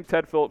not saying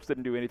Ted Phillips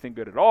didn't do anything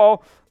good at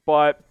all,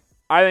 but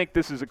I think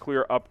this is a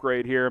clear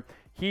upgrade here.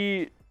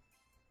 He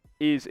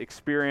is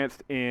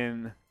experienced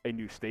in a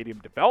new stadium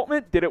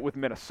development, did it with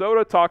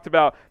Minnesota, talked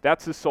about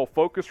that's his sole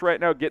focus right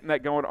now, getting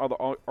that going on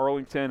the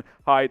Arlington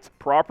Heights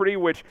property,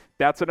 which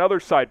that's another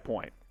side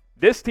point.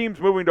 This team's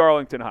moving to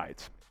Arlington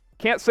Heights.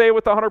 Can't say it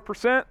with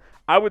 100%.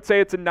 I would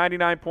say it's a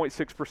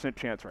 99.6%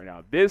 chance right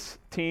now. This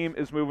team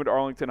is moving to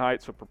Arlington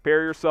Heights, so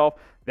prepare yourself.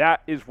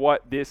 That is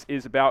what this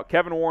is about.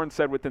 Kevin Warren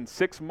said within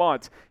 6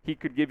 months he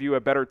could give you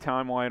a better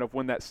timeline of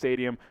when that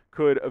stadium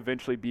could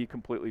eventually be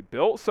completely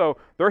built. So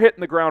they're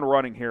hitting the ground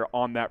running here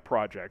on that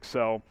project.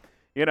 So,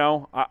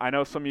 I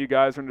know some of you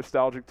guys are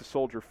nostalgic to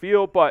Soldier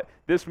Field, but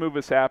this move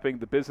is happening.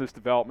 The business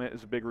development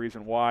is a big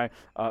reason why,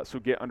 so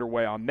get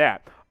underway on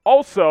that.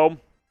 Also,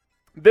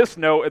 this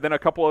note, and then a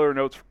couple other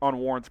notes on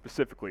Warren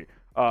specifically.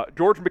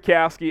 George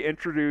McCaskey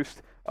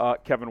introduced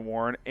Kevin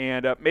Warren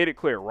and made it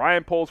clear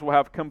Ryan Poles will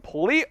have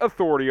complete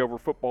authority over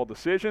football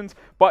decisions,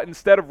 but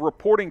instead of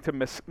reporting to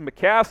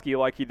McCaskey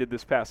like he did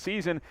this past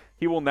season,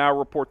 he will now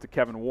report to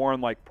Kevin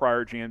Warren like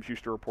prior GMs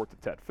used to report to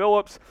Ted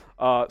Phillips.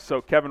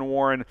 So Kevin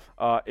Warren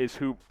is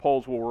who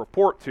Poles will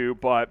report to,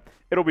 but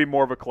it'll be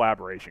more of a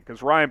collaboration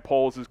because Ryan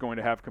Poles is going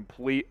to have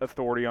complete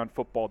authority on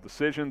football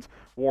decisions.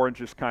 Warren's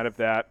just kind of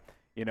that,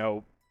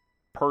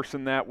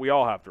 person that we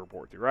all have to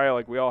report to, right?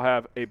 Like we all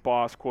have a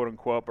boss, quote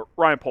unquote, but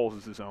Ryan Poles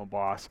is his own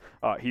boss.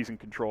 He's in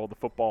control of the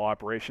football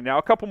operation. Now,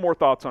 a couple more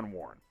thoughts on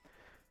Warren.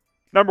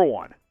 Number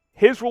one,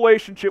 his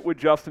relationship with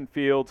Justin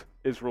Fields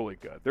is really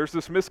good. There's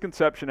this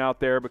misconception out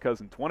there because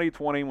in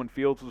 2020 when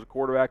Fields was a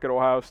quarterback at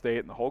Ohio State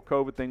and the whole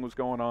COVID thing was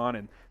going on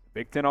and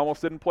Big Ten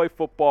almost didn't play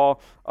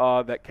football,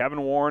 that Kevin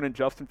Warren and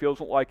Justin Fields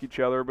don't like each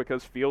other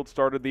because Fields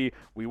started the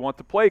We Want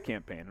to Play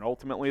campaign, and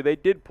ultimately they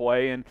did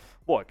play. And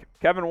look,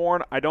 Kevin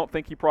Warren, I don't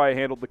think he probably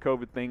handled the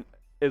COVID thing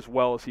as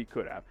well as he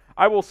could have.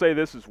 I will say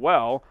this as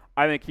well.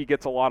 I think he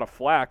gets a lot of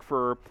flack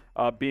for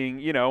being,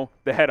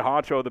 the head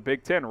honcho of the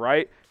Big Ten,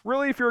 right?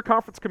 Really, if you're a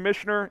conference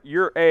commissioner,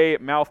 you're a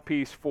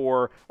mouthpiece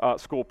for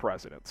school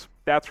presidents.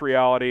 That's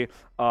reality.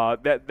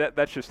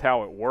 That's just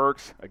how it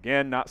works.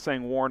 Again, not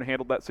saying Warren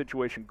handled that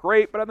situation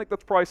great, but I think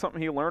that's probably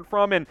something he learned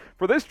from. And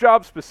for this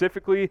job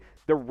specifically,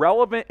 the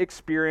relevant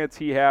experience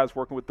he has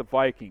working with the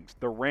Vikings,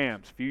 the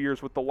Rams, a few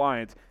years with the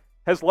Lions,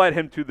 has led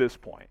him to this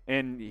point.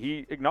 And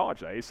he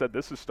acknowledged that. He said,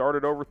 this has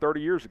started over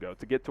 30 years ago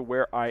to get to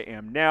where I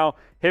am now.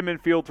 Him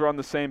and Fields are on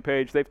the same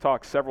page. They've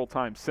talked several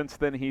times since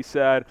then, he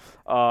said.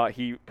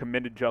 He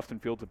commended Justin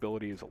Fields'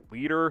 ability as a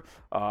leader.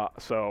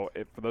 So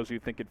for those of you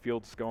thinking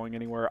Fields is going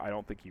anywhere, I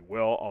don't think he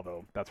will,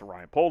 although that's a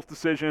Ryan Poles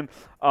decision.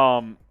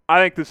 I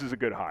think this is a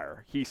good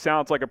hire. He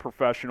sounds like a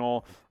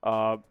professional.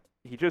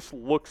 He just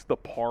looks the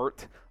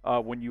part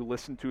when you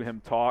listen to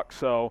him talk.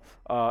 So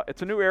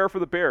it's a new era for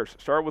the Bears.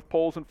 Started with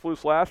Poles and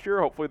Flus last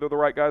year. Hopefully they're the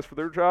right guys for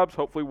their jobs.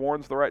 Hopefully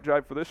Warren's the right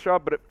job for this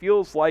job. But it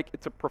feels like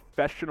it's a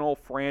professional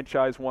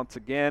franchise once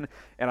again,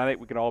 and I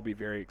think we can all be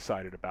very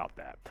excited about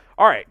that.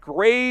 All right,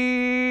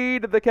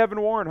 grade the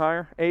Kevin Warren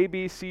hire. A,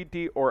 B, C,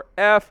 D, or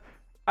F.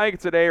 I think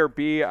it's an A or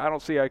B. I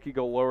don't see how he could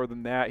go lower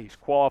than that. He's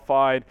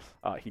qualified.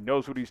 He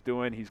knows what he's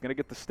doing. He's going to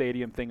get the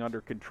stadium thing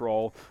under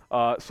control.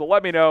 So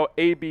let me know,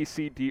 A, B,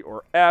 C, D,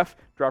 or F.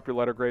 Drop your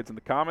letter grades in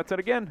the comments. And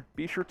again,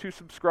 be sure to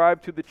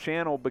subscribe to the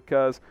channel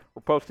because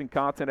we're posting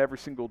content every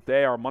single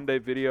day. Our Monday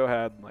video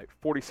had like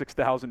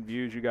 46,000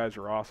 views. You guys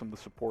are awesome. The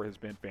support has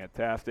been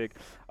fantastic.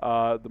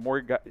 The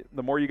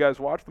more you guys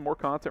watch, the more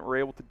content we're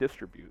able to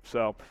distribute.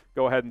 So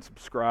go ahead and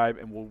subscribe,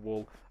 and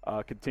we'll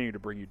continue to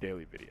bring you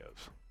daily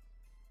videos.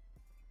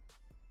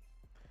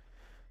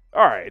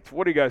 All right,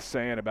 what are you guys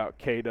saying about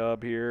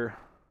K-Dub here?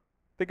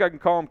 Think I can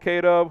call him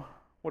K-Dub?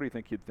 What do you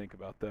think you'd think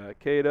about that?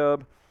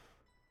 K-Dub.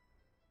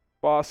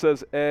 Boss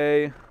says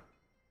A.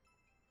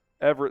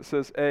 Everett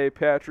says A.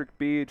 Patrick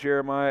B.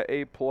 Jeremiah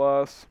A+.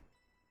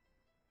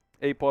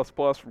 A++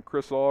 from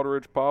Chris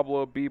Aldridge.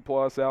 Pablo B+.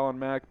 Alan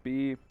Mack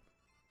B.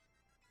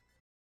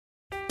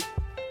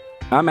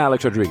 I'm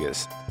Alex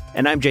Rodriguez.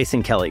 And I'm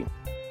Jason Kelly.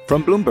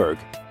 From Bloomberg,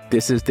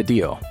 this is The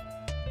Deal.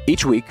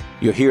 Each week,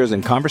 you'll hear us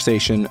in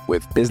conversation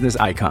with business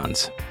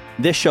icons.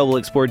 This show will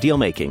explore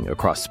deal-making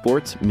across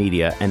sports,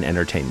 media, and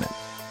entertainment.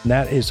 And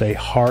that is a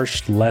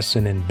harsh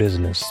lesson in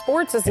business.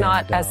 Sports is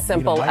not as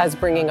simple as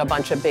bringing a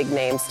bunch of big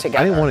names together.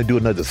 I didn't want to do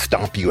another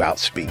stomp you out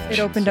speech. It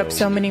opened up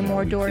so many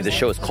more doors. The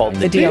show is called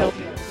The Deal.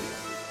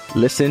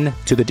 Listen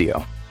to the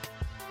deal.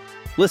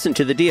 Listen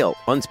to The Deal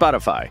on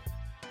Spotify.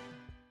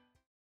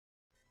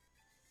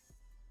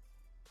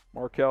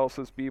 Markel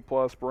says B+,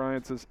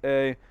 Brian says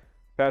A.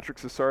 Patrick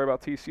says sorry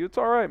about TCU. It's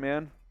all right,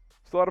 man.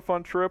 Still had a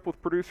fun trip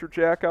with producer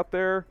Jack out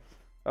there.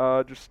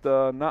 Just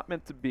not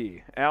meant to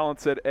be. Alan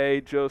said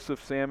A.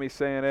 Joseph, Sammy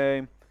saying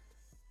A.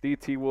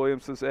 DT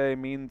Williams says A.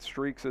 Mean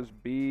Streak says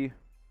B.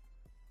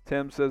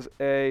 Tim says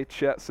A.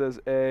 Chet says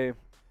A.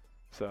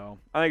 So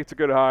I think it's a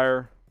good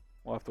hire.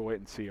 We'll have to wait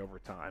and see over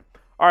time.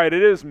 All right,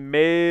 it is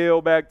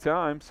mailbag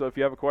time. So if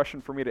you have a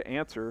question for me to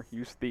answer,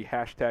 use the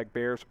hashtag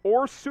Bears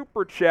or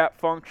Super Chat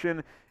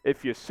function.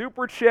 If you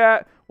Super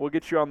Chat, we'll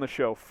get you on the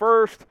show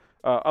first.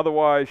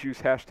 Otherwise, use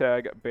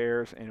hashtag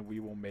Bears, and we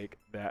will make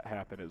that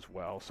happen as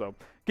well. So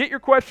get your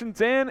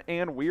questions in,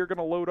 and we are going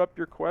to load up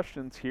your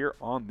questions here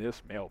on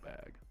this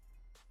mailbag.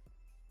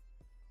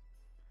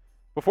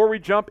 Before we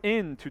jump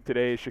into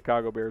today's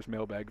Chicago Bears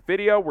mailbag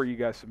video, where you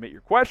guys submit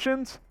your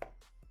questions,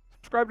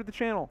 subscribe to the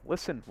channel.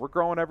 Listen, we're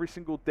growing every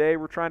single day.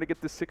 We're trying to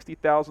get to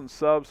 60,000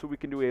 subs so we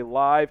can do a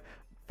live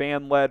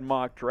fan-led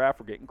mock draft.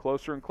 We're getting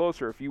closer and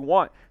closer. If you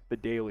want the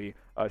daily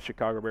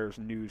Chicago Bears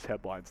news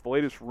headlines, the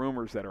latest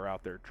rumors that are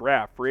out there,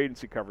 draft, free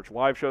agency coverage,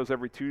 live shows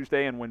every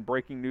Tuesday, and when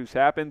breaking news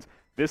happens,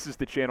 this is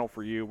the channel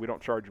for you. We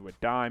don't charge you a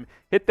dime.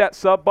 Hit that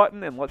sub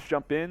button, and let's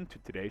jump into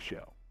today's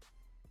show.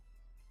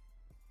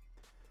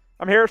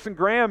 I'm Harrison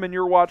Graham, and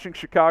you're watching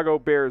Chicago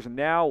Bears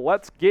Now.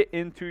 Let's get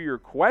into your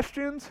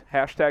questions,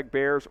 hashtag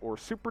Bears or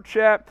Super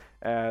Chat,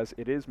 as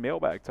it is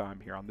mailbag time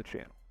here on the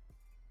channel.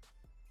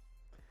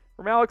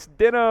 From Alex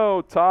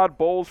Dino, Todd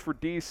Bowles for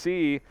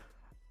DC.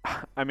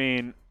 I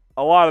mean,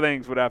 a lot of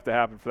things would have to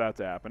happen for that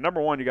to happen.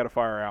 Number one, you got to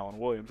fire Alan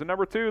Williams. And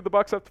number two, the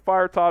Bucs have to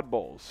fire Todd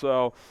Bowles.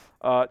 So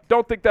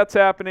don't think that's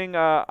happening.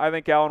 I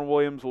think Alan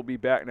Williams will be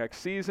back next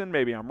season.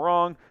 Maybe I'm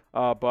wrong,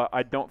 but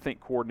I don't think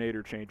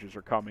coordinator changes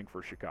are coming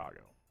for Chicago.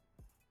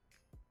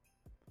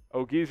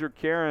 Geezer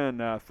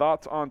Karen,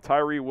 thoughts on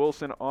Tyree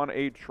Wilson on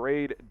a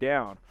trade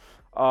down?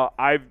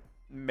 I've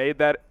made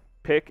that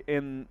pick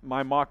in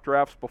my mock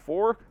drafts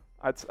before.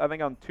 I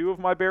think on 2 of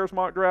my Bears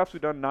mock drafts,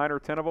 we've done 9 or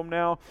 10 of them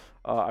now.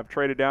 I've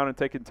traded down and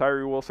taken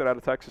Tyree Wilson out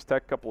of Texas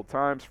Tech a couple of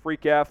times.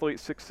 Freak athlete,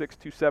 6'6",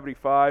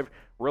 275,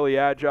 really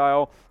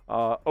agile,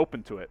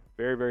 open to it,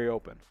 very, very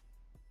open.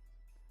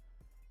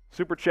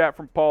 Super chat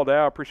from Paul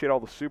Dow. Appreciate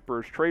all the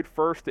supers. Trade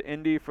first to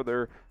Indy for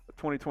their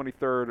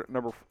 2023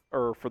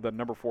 for the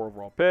number 4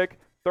 overall pick,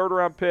 3rd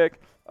round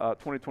pick,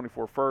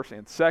 2024 first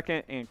and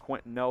second, and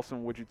Quentin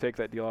Nelson. Would you take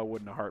that deal? I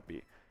would in a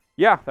heartbeat.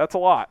 Yeah, that's a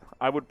lot.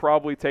 I would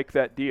probably take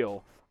that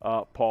deal,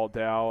 Paul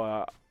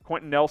Dow.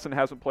 Quentin Nelson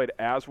hasn't played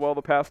as well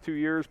the past 2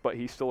 years, but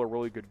he's still a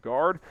really good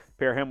guard.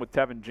 Pair him with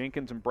Tevin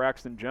Jenkins and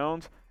Braxton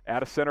Jones.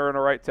 Add a center and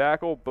a right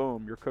tackle.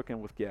 Boom, you're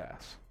cooking with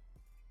gas.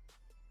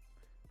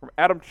 From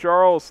Adam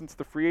Charles, since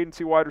the free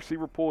agency wide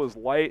receiver pool is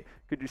light,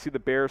 could you see the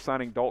Bears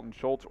signing Dalton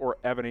Schultz or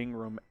Evan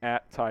Ingram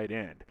at tight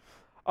end?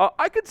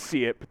 I could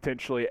see it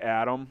potentially,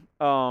 Adam.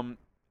 And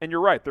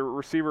you're right, the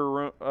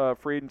receiver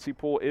free agency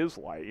pool is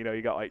light. You know,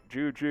 you got like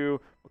Juju,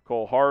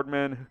 Mecole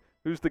Hardman,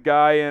 who's the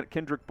guy, in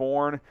Kendrick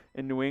Bourne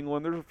in New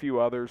England. There's a few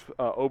others,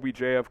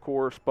 OBJ, of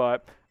course,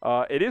 but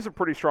it is a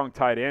pretty strong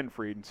tight end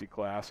free agency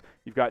class.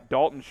 You've got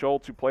Dalton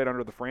Schultz, who played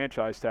under the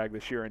franchise tag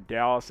this year in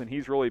Dallas, and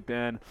he's really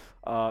been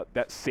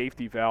that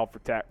safety valve for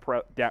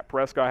Dak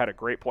Prescott. Had a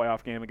great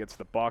playoff game against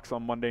the Bucs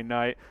on Monday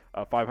night,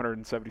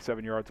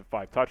 577 yards and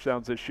 5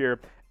 touchdowns this year.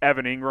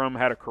 Evan Ingram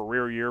had a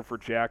career year for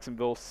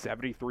Jacksonville,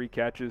 73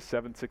 catches,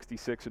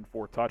 766, and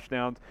 4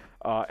 touchdowns.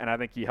 And I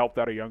think he helped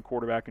out a young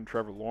quarterback in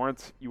Trevor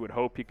Lawrence. You would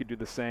hope he could do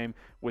the same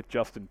with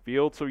Justin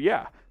Fields. So,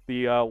 yeah,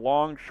 the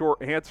long,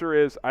 short answer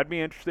is I'd be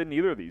interested in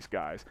either of these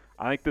guys.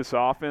 I think this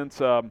offense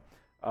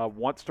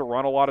wants to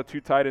run a lot of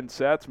 2 tight end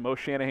sets. Most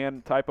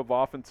Shanahan type of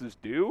offenses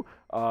do.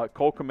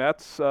 Cole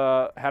Kmet's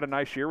had a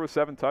nice year with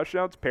 7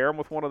 touchdowns. Pair him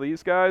with one of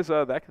these guys.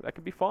 That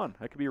could be fun.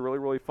 That could be really,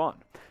 really fun.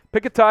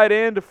 Pick a tight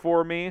end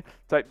for me.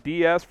 Type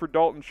DS for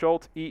Dalton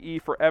Schultz, EE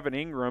for Evan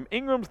Ingram.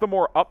 Ingram's the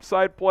more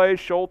upside play.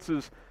 Schultz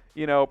is,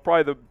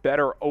 probably the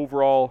better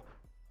overall,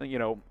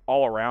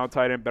 all-around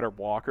tight end, better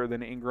blocker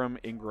than Ingram.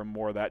 Ingram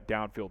more of that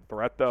downfield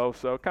threat, though.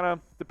 So it kind of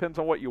depends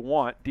on what you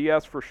want.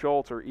 DS for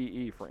Schultz or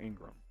EE for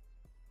Ingram.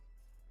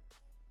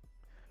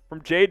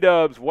 From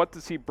J-Dubs, what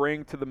does he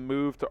bring to the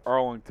move to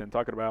Arlington?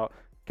 Talking about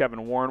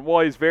Kevin Warren.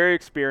 Well, he's very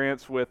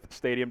experienced with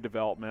stadium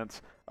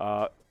developments.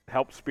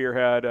 Helped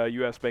spearhead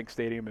US Bank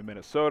Stadium in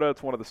Minnesota.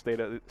 It's one of the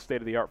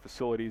state-of-the-art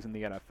facilities in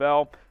the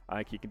NFL. I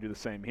think he can do the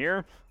same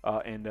here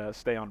and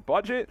stay on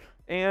budget.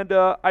 And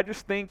I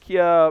just think, he's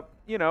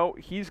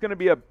going to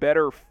be a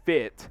better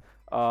fit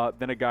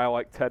than a guy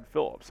like Ted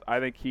Phillips.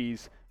 I think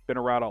he's been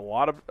around a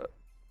lot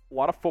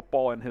of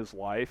football in his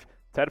life.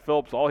 Ted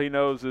Phillips, all he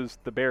knows is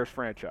the Bears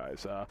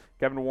franchise.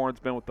 Kevin Warren's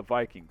been with the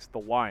Vikings, the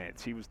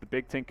Lions. He was the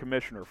Big Ten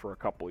commissioner for a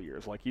couple of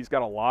years. Like, he's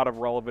got a lot of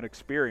relevant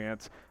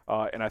experience,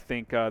 and I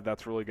think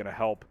that's really going to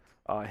help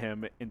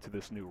him into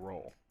this new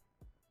role.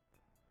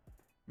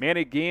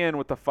 Manny Guillen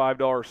with the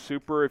 $5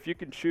 super. If you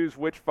can choose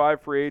which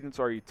 5 free agents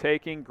are you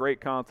taking,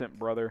 great content,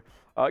 brother.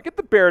 Get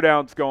the bear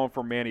downs going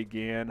for Manny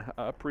Guillen.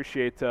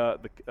 Appreciate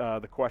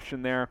the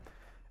question there.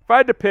 If I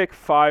had to pick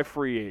 5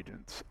 free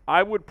agents,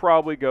 I would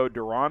probably go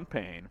Daron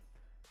Payne,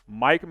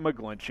 Mike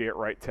McGlinchey at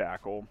right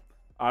tackle.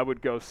 I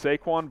would go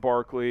Saquon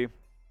Barkley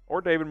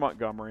or David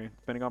Montgomery,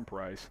 depending on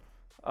price.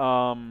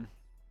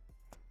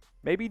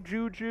 Maybe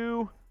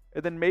Juju,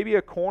 and then maybe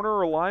a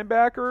corner or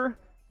linebacker.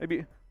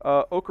 Maybe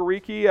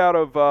Okereke out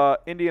of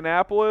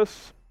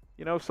Indianapolis.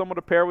 Someone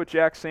to pair with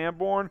Jack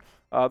Sanborn.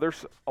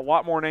 There's a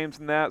lot more names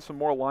than that, some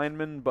more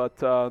linemen, but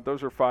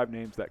those are 5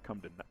 names that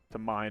come to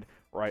mind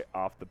right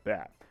off the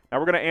bat. Now,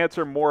 we're going to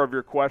answer more of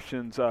your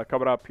questions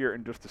coming up here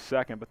in just a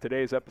second, but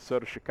today's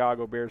episode of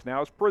Chicago Bears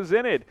Now is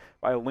presented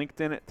by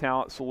LinkedIn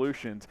Talent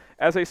Solutions.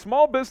 As a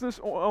small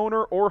business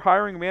owner or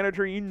hiring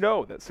manager, you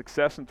know that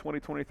success in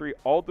 2023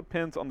 all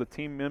depends on the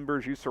team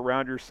members you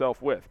surround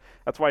yourself with.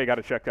 That's why you got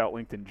to check out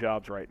LinkedIn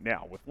Jobs right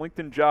now. With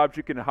LinkedIn Jobs,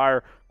 you can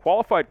hire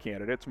qualified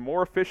candidates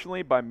more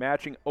efficiently by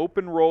matching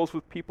open roles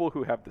with people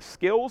who have the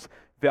skills,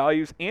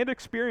 values, and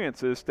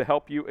experiences to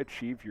help you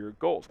achieve your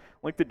goals.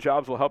 LinkedIn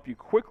Jobs will help you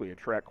quickly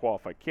attract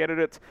qualified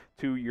candidates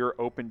to your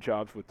open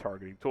jobs with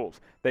targeting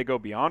tools. They go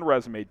beyond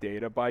resume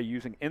data by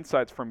using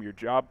insights from your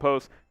job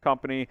post,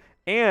 company,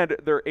 and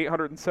their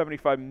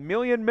 875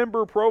 million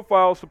member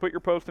profiles to put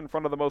your post in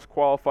front of the most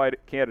qualified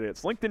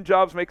candidates. LinkedIn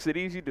Jobs makes it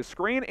easy to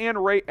screen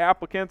and rate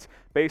applicants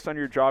based on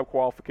your job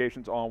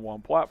qualifications on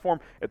one platform.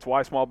 It's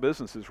why small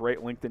businesses rate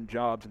LinkedIn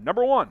Jobs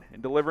 #1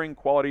 in delivering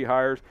quality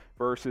hires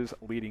versus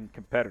leading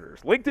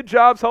competitors. LinkedIn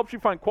Jobs helps you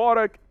find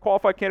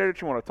qualified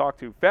candidates you want to talk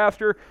to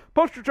faster.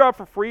 Post your job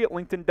for free at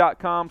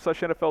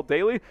linkedin.com/NFL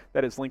Daily.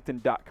 That is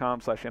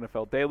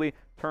linkedin.com/NFL Daily.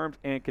 Terms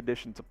and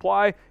conditions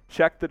apply.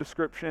 Check the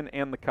description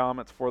and the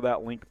comments for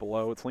that link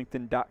below. It's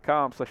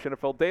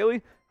linkedin.com/NFL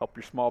Daily. Help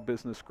your small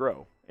business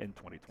grow in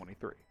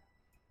 2023.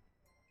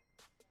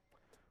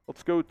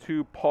 Let's go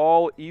to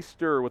Paul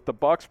Easter. With the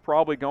Bucs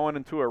probably going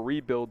into a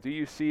rebuild, do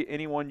you see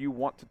anyone you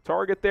want to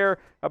target there?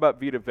 How about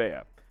Vita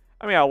Vea?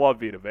 I mean, I love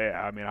Vita Vea.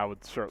 I mean, I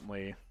would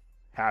certainly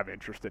have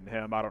interest in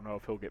him. I don't know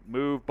if he'll get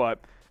moved, but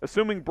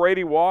assuming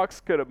Brady walks,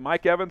 could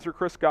Mike Evans or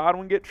Chris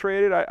Godwin get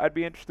traded? I'd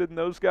be interested in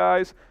those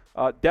guys.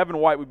 Devin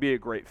White would be a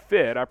great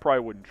fit. I probably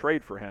wouldn't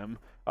trade for him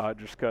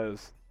just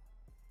because,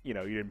 you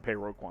didn't pay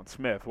Roquan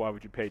Smith. Why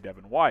would you pay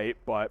Devin White?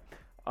 But,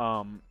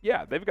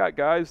 yeah, they've got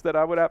guys that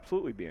I would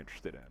absolutely be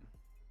interested in.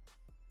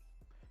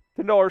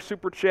 $10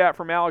 super chat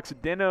from Alex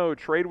Dino.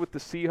 Trade with the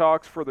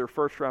Seahawks for their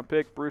first-round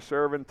pick, Bruce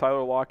Irvin,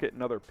 Tyler Lockett,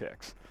 and other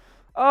picks.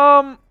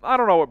 I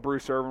don't know what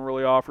Bruce Irvin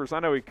really offers. I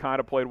know he kind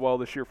of played well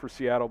this year for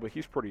Seattle, but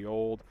he's pretty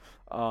old.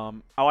 I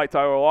like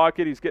Tyler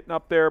Lockett. He's getting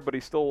up there, but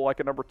he's still like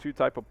a number 2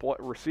 type of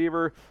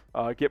receiver.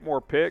 Get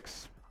more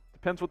picks.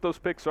 Depends what those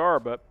picks are,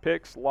 but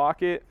picks,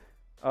 Lockett,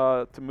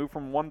 to move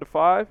from 1 to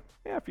 5.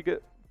 Yeah, if you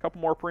get a couple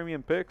more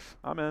premium picks,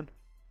 I'm in.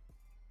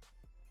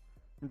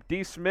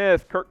 D.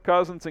 Smith, Kirk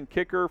Cousins and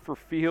kicker for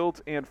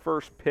Fields and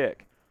first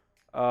pick.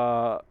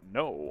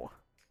 No.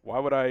 Why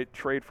would I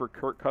trade for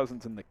Kirk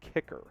Cousins and the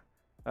kicker?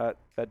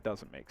 That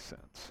doesn't make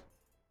sense.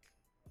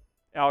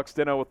 Alex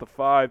Dino with the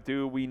 5.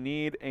 Do we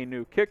need a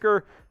new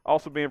kicker?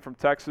 Also being from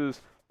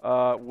Texas,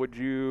 who would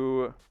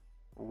you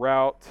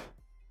root?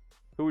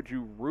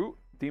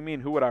 Do you mean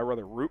who would I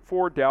rather root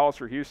for, Dallas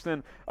or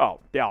Houston?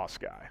 Oh, Dallas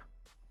guy.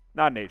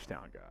 Not an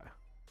H-Town guy.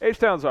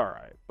 H-Town's all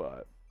right,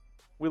 but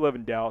we live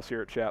in Dallas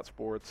here at Chat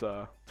Sports.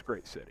 It's a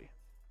great city.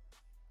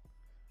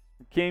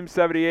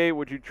 Keem78,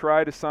 would you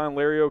try to sign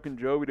Larry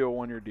Ogunjobi to a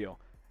 1-year deal?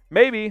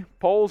 Maybe.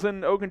 Poles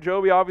and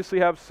Ogunjobi obviously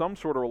have some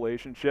sort of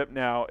relationship.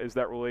 Now, is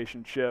that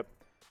relationship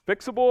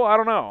fixable? I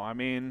don't know. I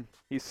mean,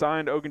 he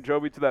signed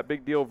Ogunjobi to that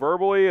big deal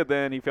verbally, and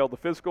then he failed the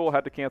physical,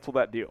 had to cancel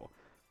that deal.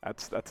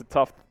 That's a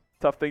tough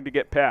thing to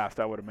get past,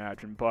 I would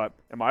imagine. But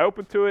am I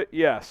open to it?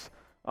 Yes.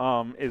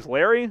 Is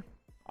Larry?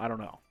 I don't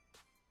know.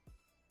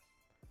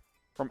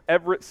 From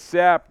Everett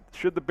Sapp,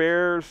 should the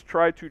Bears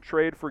try to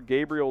trade for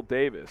Gabriel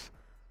Davis?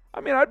 I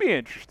mean, I'd be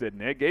interested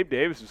in it. Gabe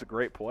Davis is a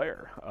great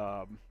player.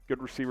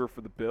 Good receiver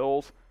for the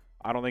Bills.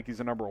 I don't think he's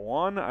a number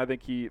 1. I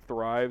think he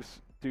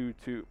thrives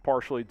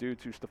partially due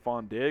to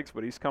Stephon Diggs,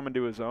 but he's coming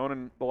to his own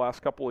in the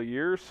last couple of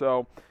years.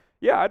 So,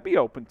 yeah, I'd be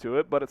open to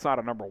it, but it's not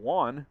a number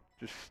 1.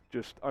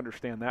 Just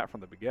understand that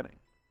from the beginning.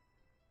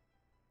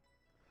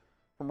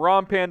 From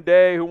Ron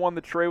Panday, who won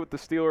the trade with the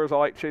Steelers, I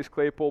like Chase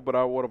Claypool, but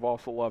I would have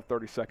also loved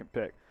 32nd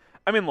pick.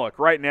 I mean, look,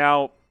 right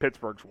now,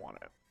 Pittsburgh's won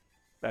it.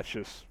 That's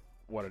just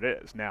what it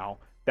is. Now,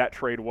 that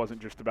trade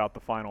wasn't just about the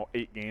final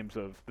 8 games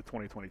of the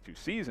 2022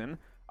 season.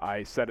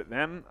 I said it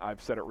then.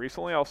 I've said it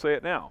recently. I'll say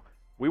it now.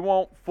 We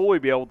won't fully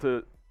be able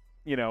to,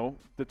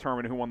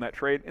 determine who won that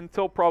trade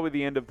until probably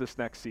the end of this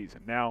next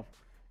season. Now,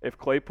 if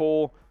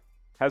Claypool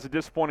has a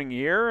disappointing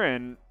year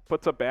and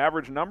puts up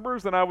average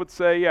numbers, then I would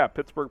say, yeah,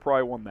 Pittsburgh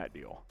probably won that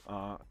deal.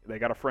 They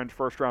got a French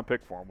first-round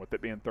pick for him with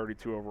it being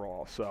 32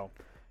 overall. So,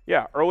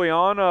 yeah, early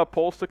on,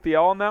 Poles took the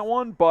L on that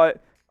one,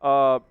 but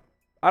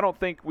I don't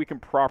think we can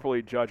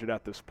properly judge it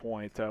at this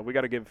point. We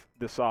got to give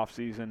this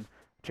offseason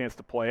a chance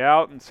to play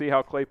out and see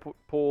how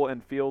Claypool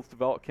and Fields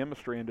develop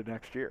chemistry into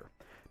next year.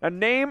 Now,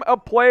 name a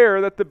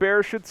player that the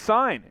Bears should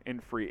sign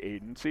in free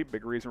agency.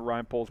 Big reason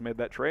Ryan Poles made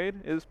that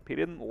trade is he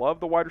didn't love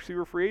the wide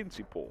receiver free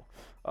agency pool.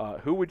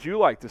 Who would you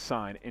like to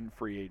sign in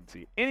free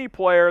agency? Any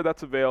player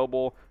that's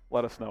available,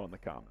 let us know in the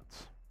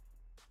comments.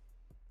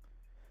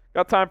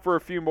 Got time for a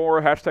few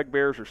more. Hashtag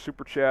Bears or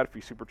Super Chat. If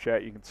you Super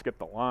Chat, you can skip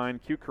the line.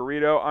 Q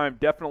Carrito, I'm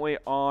definitely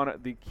on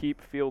the keep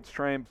Fields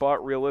train,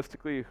 but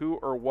realistically, who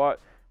or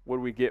what would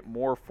we get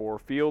more for,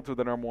 Fields or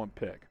the number one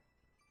pick?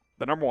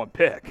 The number one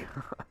pick.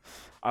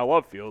 I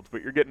love Fields,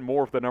 but you're getting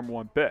more for the number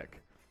one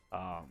pick.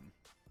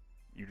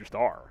 You just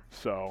are.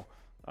 So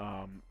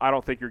I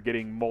don't think you're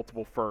getting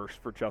multiple firsts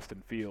for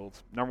Justin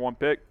Fields. Number one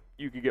pick,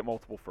 you could get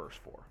multiple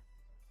firsts for.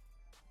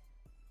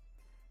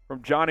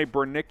 From Johnny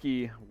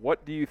Bernicki,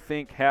 what do you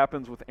think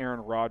happens with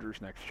Aaron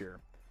Rodgers next year?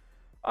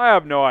 I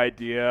have no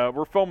idea.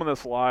 We're filming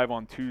this live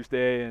on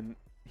Tuesday, and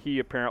he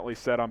apparently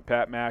said on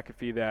Pat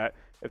McAfee that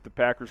if the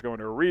Packers go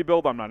into a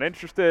rebuild, I'm not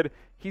interested.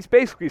 He's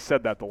basically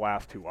said that the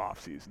last two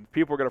off seasons.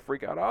 People are going to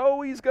freak out,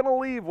 oh, he's going to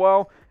leave.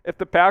 Well, if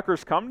the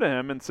Packers come to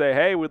him and say,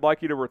 hey, we'd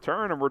like you to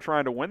return and we're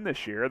trying to win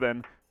this year,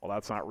 then, well,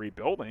 that's not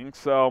rebuilding.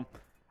 So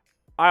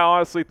I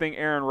honestly think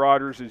Aaron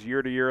Rodgers is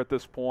year to year at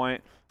this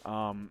point.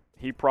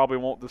 He probably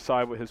won't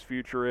decide what his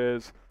future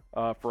is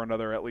for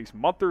another at least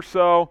month or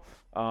so.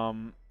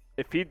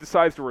 If he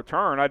decides to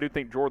return, I do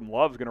think Jordan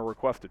Love's going to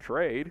request a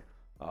trade.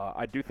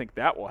 I do think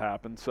that will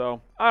happen. So,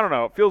 I don't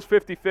know. It feels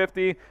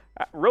 50-50.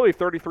 Really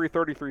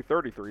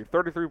 33-33-33.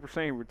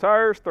 33% he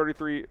retires,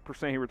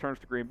 33% he returns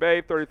to Green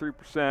Bay,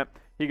 33%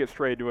 he gets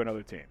traded to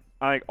another team.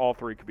 I think all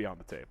three could be on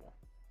the table.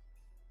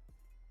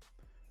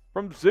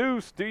 From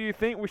Zeus, do you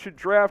think we should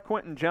draft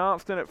Quentin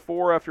Johnston at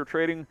 4 after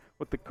trading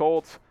with the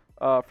Colts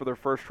for their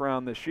first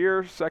round this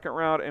year, second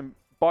round, and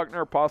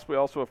Buckner possibly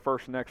also a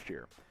first next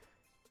year?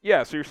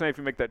 Yeah, so you're saying if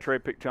you make that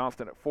trade, pick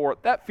Johnston at 4.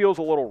 That feels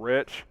a little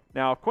rich.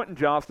 Now, if Quentin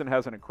Johnston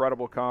has an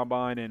incredible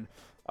combine and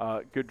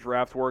good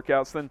draft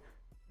workouts, then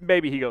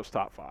maybe he goes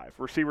top 5.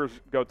 Receivers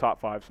go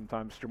top 5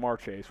 sometimes. Jamar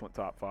Chase went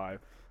top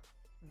 5.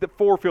 The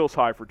 4 feels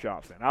high for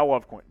Johnston. I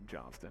love Quentin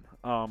Johnston.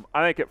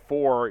 I think at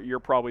 4, you're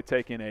probably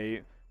taking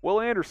a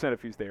Will Anderson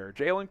if he's there,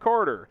 Jalen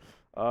Carter,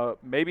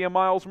 maybe a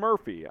Miles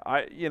Murphy.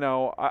 I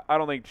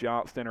don't think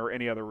Johnston or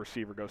any other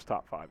receiver goes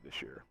top 5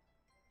 this year.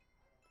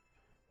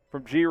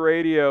 From G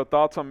Radio,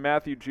 thoughts on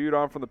Matthew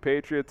Judon from the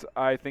Patriots?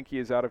 I think he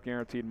is out of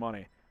guaranteed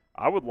money.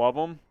 I would love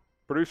him.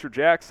 Producer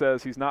Jack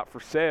says he's not for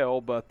sale,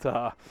 but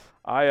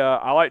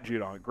I like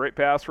Judon. Great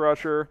pass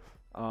rusher.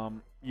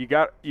 You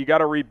got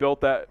to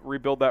rebuild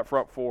that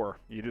front 4.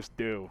 You just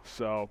do.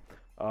 So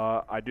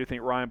I do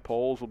think Ryan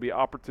Poles will be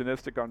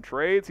opportunistic on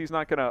trades. He's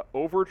not going to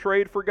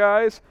over-trade for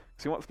guys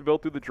because he wants to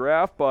build through the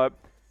draft, but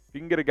if you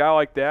can get a guy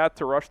like that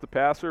to rush the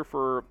passer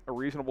for a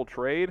reasonable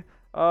trade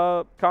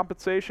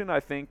compensation, I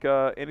think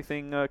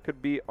anything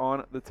could be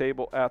on the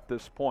table at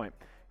this point.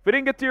 If I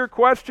didn't get to your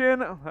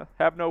question,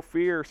 have no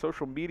fear.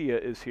 Social media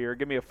is here.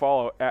 Give me a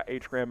follow at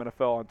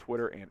HGramNFL on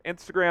Twitter and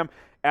Instagram.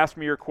 Ask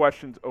me your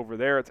questions over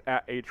there. It's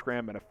at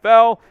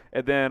HGramNFL.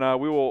 And then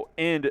we will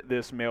end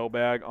this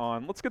mailbag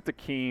on, let's get the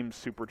Keem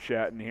Super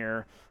Chat in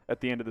here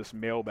at the end of this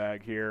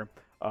mailbag here.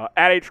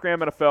 At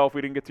HGramNFL, if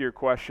we didn't get to your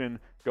question,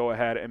 go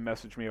ahead and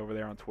message me over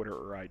there on Twitter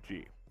or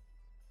IG.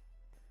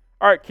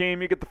 All right,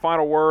 Keem, you get the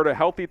final word. A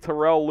healthy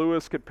Terrell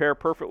Lewis could pair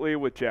perfectly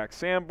with Jack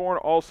Sanborn.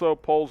 Also,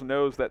 Poles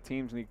knows that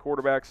teams need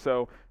quarterbacks,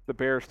 so the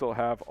Bears still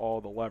have all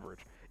the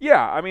leverage.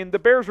 Yeah, I mean, the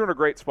Bears are in a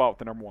great spot with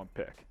the number 1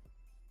 pick.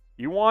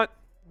 You want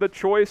the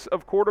choice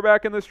of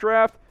quarterback in this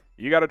draft,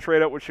 you got to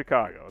trade up with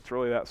Chicago. It's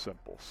really that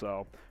simple.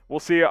 So we'll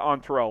see it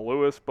on Terrell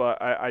Lewis,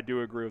 but I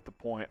do agree with the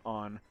point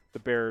on the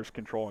Bears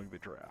controlling the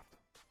draft.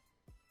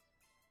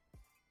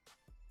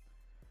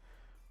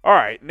 All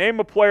right,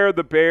 name a player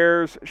the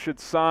Bears should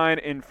sign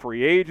in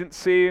free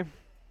agency. And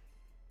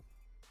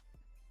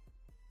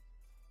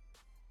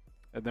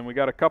then we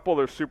got a couple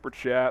other super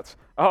chats.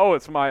 Oh,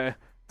 it's my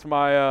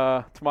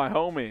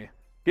homie.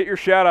 Get your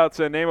shout outs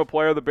in. Name a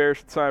player the Bears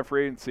should sign in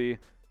free agency.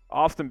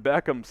 Austin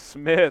Beckham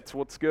Smiths,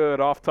 what's good?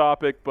 Off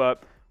topic,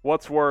 but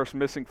what's worse,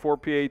 missing 4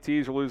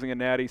 PATs or losing a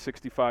natty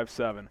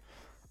 65-7?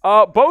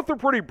 Both are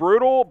pretty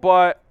brutal,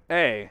 but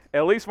hey,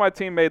 at least my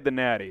team made the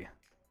natty.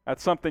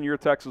 That's something your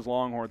Texas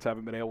Longhorns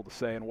haven't been able to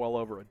say in well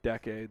over a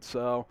decade.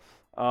 So,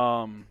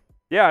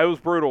 yeah, it was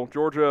brutal.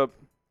 Georgia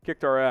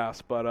kicked our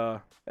ass,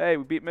 but hey,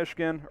 we beat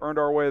Michigan, earned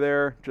our way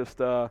there. Just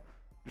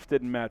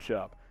didn't match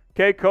up.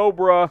 K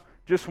Cobra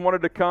just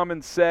wanted to come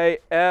and say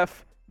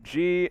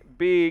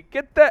FGB.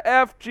 Get the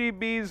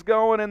FGBs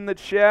going in the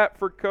chat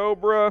for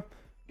Cobra.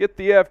 Get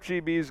the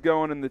FGBs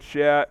going in the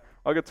chat.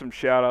 I'll get some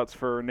shout-outs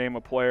for name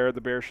a player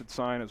the Bears should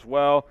sign as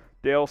well.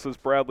 Dale says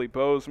Bradley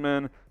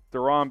Bozeman.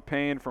 Deron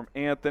Payne from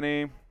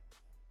Anthony.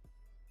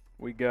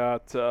 We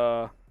got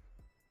Colin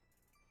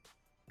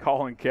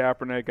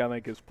Kaepernick. I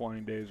think his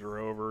playing days are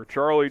over.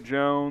 Charlie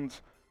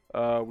Jones.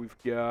 We've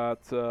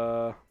got,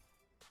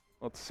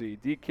 let's see,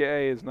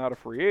 DK is not a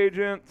free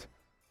agent.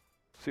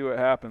 See what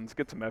happens.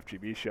 Get some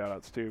FGB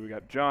shout-outs, too. We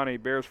got Johnny,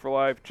 Bears for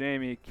Life,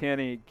 Jamie,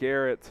 Kenny,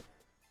 Garrett,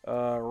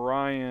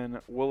 Ryan,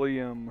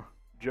 William,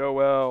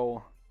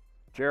 Joel,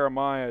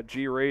 Jeremiah,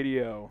 G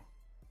Radio,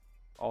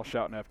 all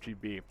shouting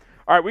FGB.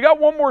 All right, we got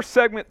one more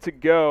segment to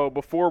go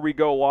before we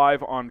go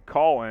live on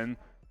Call-In,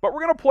 but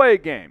we're going to play a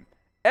game.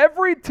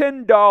 Every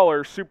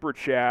 $10 Super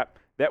Chat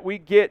that we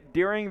get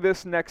during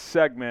this next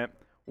segment,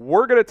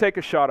 we're going to take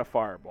a shot of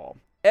Fireball.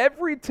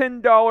 Every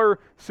 $10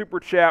 Super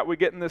Chat we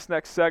get in this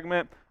next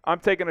segment, I'm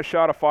taking a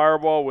shot of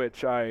Fireball,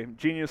 which I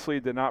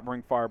geniusly did not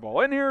bring Fireball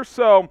in here.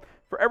 So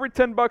for every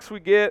 $10 we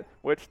get,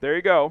 which there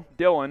you go,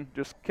 Dylan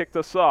just kicked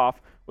us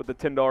off with the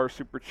 $10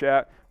 Super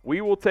Chat,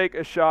 we will take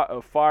a shot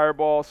of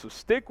Fireball. So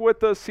stick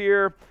with us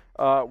here.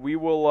 We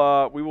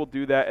will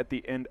do that at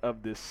the end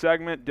of this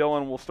segment.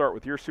 Dylan, we'll start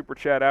with your Super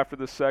Chat after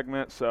this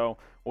segment. So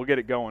we'll get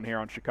it going here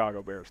on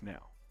Chicago Bears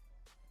Now.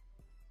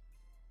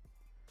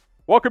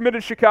 Welcome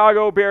into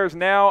Chicago Bears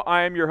Now.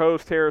 I am your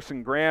host,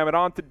 Harrison Graham, and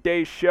on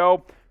today's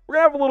show, we're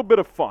going to have a little bit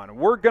of fun.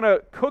 We're going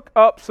to cook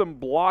up some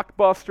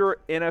blockbuster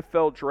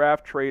NFL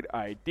draft trade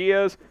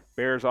ideas.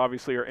 Bears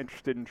obviously are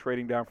interested in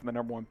trading down from the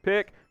number 1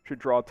 pick. Should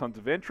draw tons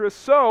of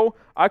interest. So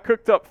I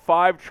cooked up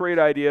 5 trade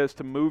ideas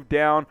to move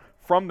down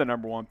from the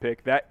number 1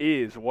 pick. That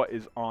is what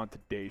is on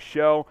today's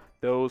show.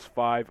 Those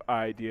 5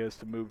 ideas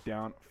to move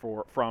down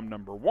from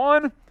number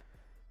 1.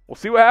 We'll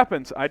see what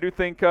happens. I do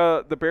think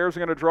the Bears are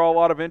going to draw a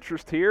lot of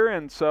interest here,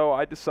 and so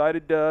I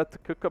decided to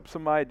cook up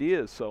some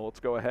ideas. So let's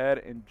go ahead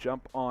and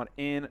jump on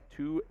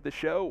into the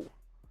show.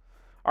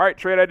 All right,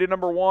 trade idea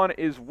number 1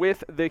 is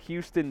with the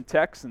Houston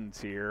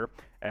Texans here,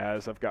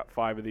 as I've got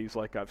 5 of these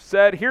like I've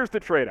said. Here's the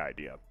trade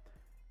idea.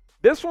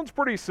 This one's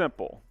pretty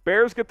simple.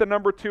 Bears get the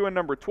number 2 and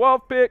number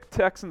 12 pick.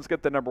 Texans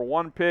get the number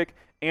 1 pick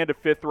and a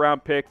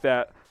 5th-round pick,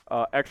 that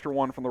extra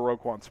one from the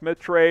Roquan Smith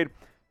trade.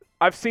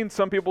 I've seen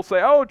some people say,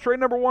 oh,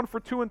 trade number 1 for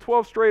 2 and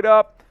 12 straight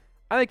up.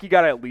 I think you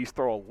got to at least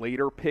throw a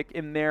later pick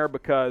in there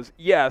because,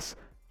 yes,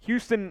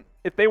 Houston,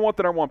 if they want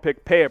the number 1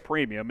 pick, pay a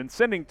premium. And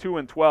sending 2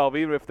 and 12,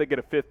 even if they get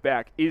a 5th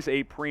back, is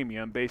a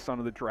premium based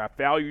on the draft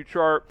value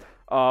chart.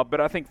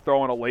 But I think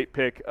throwing a late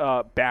pick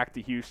back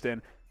to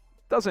Houston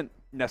doesn't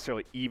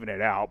necessarily even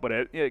it out, but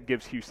it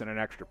gives Houston an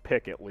extra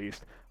pick at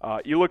least.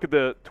 You look at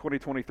the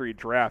 2023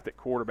 draft at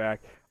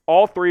quarterback.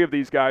 All 3 of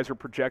these guys are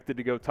projected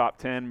to go top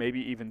 10,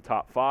 maybe even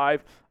top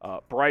 5.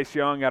 Bryce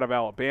Young out of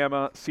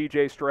Alabama,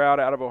 C.J.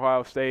 Stroud out of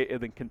Ohio State,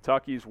 and then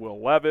Kentucky's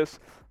Will Levis.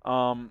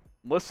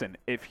 Listen,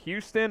 if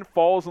Houston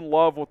falls in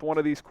love with one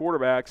of these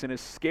quarterbacks and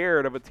is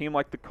scared of a team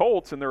like the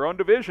Colts in their own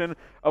division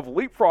of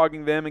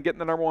leapfrogging them and getting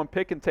the number 1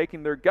 pick and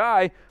taking their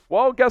guy,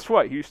 well, guess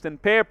what, Houston?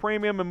 Pay a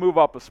premium and move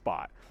up a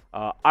spot.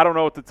 I don't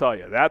know what to tell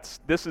you.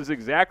 This is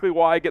exactly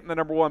why getting the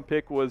number 1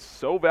 pick was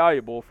so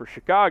valuable for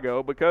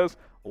Chicago, because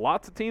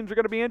lots of teams are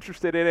going to be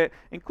interested in it,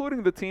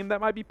 including the team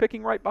that might be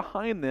picking right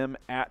behind them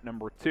at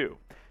number 2.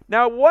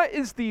 Now, what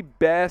is the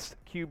best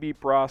QB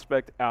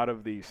prospect out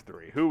of these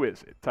 3? Who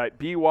is it? Type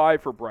BY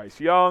for Bryce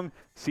Young,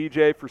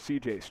 CJ for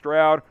CJ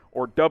Stroud,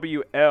 or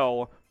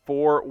WL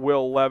for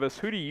Will Levis?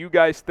 Who do you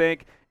guys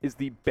think is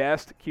the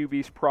best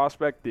QB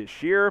prospect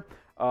this year?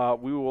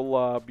 We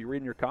will be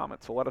reading your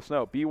comments, so let us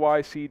know.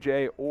 BY,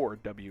 CJ, or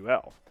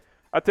WL.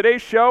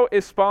 Today's show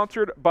is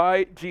sponsored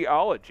by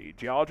Geology.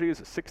 Geology is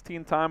a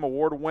 16-time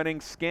award-winning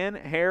skin,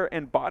 hair,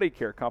 and body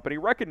care company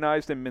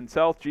recognized in Men's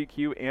Health,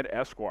 GQ, and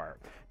Esquire.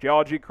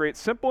 Geology creates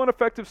simple and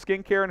effective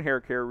skincare and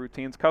hair care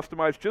routines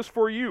customized just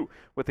for you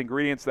with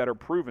ingredients that are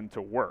proven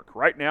to work.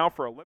 Right now,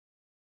 for a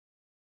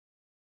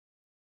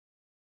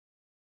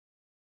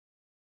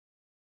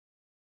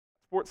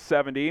Sports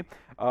 70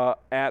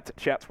 at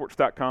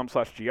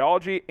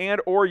chatsports.com/geology,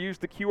 and or use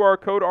the QR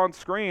code on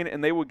screen,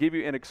 and they will give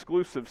you an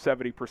exclusive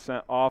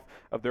 70% off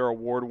of their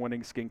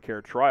award-winning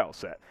skincare trial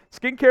set.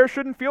 Skincare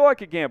shouldn't feel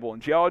like a gamble,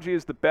 and Geology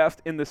is the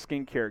best in the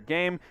skincare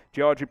game.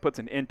 Geology puts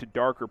an end to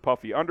dark or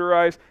puffy under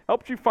eyes,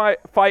 helps you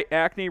fight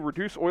acne,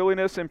 reduce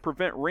oiliness, and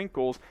prevent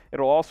wrinkles.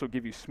 It'll also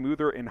give you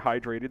smoother and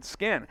hydrated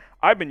skin.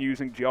 I've been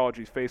using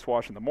Geology's face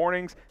wash in the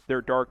mornings,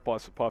 their dark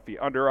plus puffy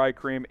under eye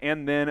cream,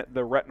 and then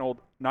the retinol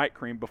night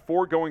cream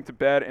before going to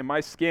bed, and my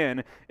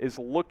skin is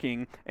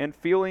looking and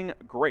feeling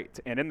great.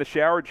 And in the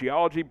shower,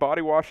 Geology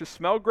body washes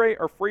smell great,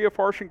 are free of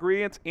harsh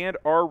ingredients, and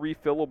are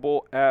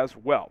refillable as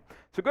well.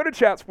 So go to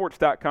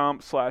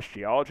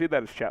chatsports.com/geology.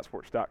 That is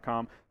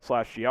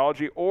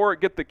chatsports.com/geology, or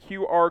get the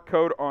QR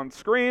code on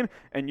screen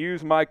and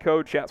use my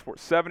code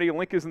chatsports70.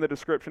 Link is in the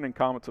description and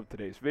comments of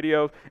today's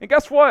videos. And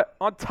guess what?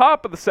 On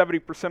top of the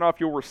 70% off,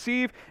 you'll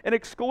receive an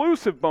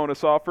exclusive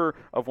bonus offer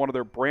of one of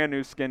their brand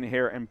new skin,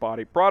 hair, and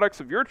body products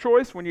of your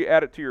choice when you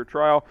add it to your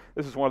trial.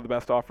 This is one of the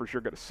best offers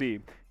you're going to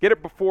see. Get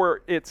it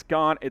before it's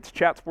gone. It's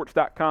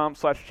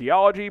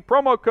chatsports.com/geology.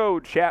 Promo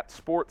code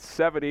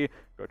chatsports70.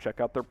 Go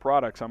check out their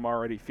products. I'm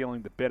already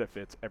feeling the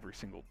benefits every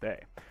single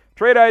day.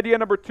 Trade idea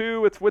number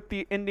 2, it's with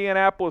the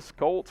Indianapolis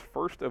Colts.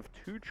 First of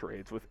 2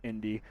 trades with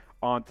Indy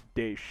on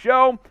today's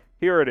show.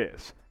 Here it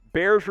is.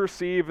 Bears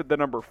receive the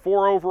number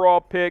 4 overall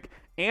pick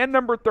and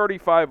number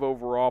 35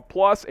 overall,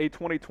 plus a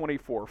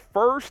 2024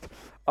 first,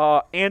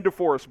 and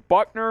DeForest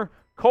Buckner.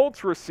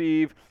 Colts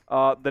receive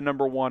the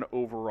number 1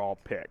 overall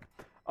pick.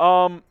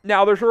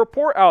 Now, there's a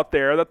report out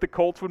there that the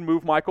Colts would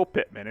move Michael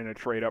Pittman in a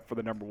trade up for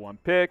the number 1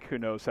 pick. Who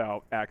knows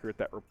how accurate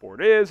that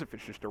report is? If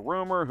it's just a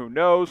rumor, who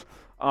knows?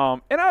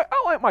 And I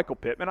like Michael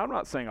Pittman. I'm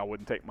not saying I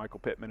wouldn't take Michael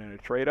Pittman in a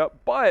trade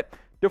up, but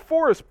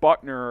DeForest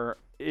Buckner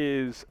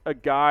is a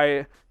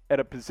guy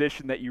at a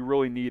position that you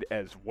really need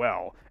as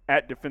well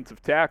at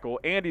defensive tackle,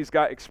 and he's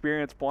got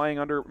experience playing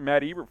under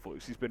Matt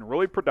Eberflus. He's been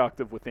really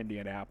productive with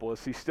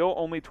Indianapolis. He's still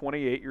only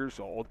 28 years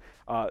old.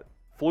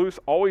 Flus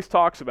always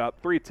talks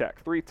about 3-tech.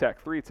 Well,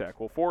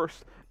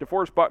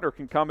 DeForest Buckner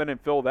can come in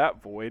and fill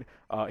that void.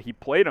 He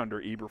played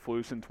under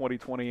Eberflus in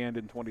 2020 and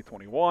in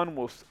 2021.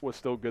 Was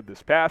still good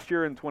this past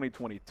year in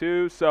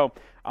 2022. So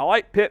I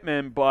like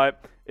Pittman,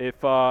 but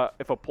if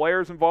a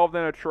player's involved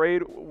in a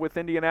trade with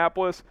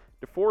Indianapolis,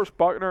 DeForest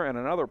Buckner and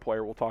another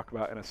player we'll talk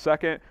about in a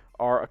second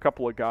are a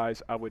couple of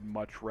guys I would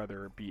much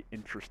rather be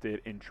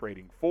interested in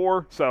trading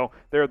for. So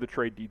there are the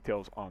trade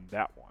details on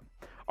that one.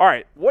 All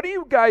right, what do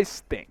you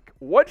guys think?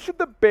 What should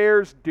the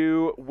Bears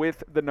do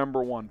with the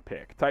number 1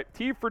 pick? Type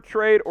T for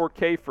trade or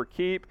K for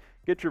keep.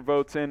 Get your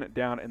votes in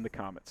down in the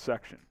comments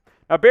section.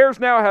 Now, Bears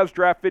Now has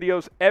draft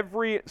videos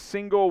every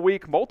single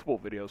week, multiple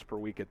videos per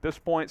week at this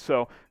point.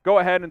 So go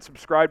ahead and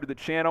subscribe to the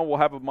channel. We'll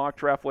have a mock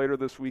draft later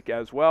this week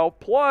as well.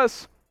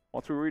 Plus,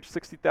 once we reach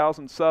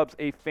 60,000 subs,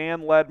 a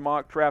fan-led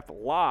mock draft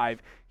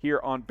live here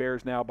on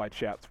Bears Now by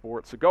Chat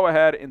Sports. So go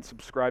ahead and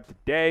subscribe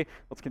today.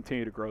 Let's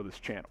continue to grow this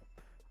channel.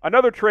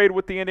 Another trade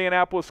with the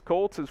Indianapolis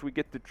Colts as we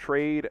get to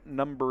trade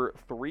number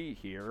 3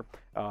 here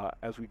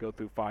as we go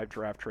through 5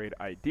 draft trade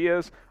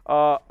ideas.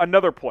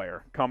 Another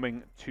player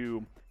coming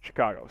to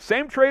Chicago.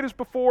 Same trade as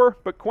before,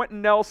 but Quenton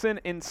Nelson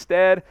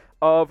instead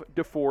of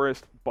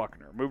DeForest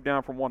Buckner. Move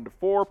down from 1 to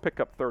 4,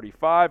 pick up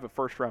 35, a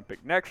first-round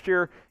pick next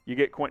year. You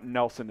get Quenton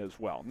Nelson as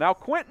well. Now,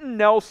 Quenton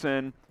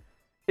Nelson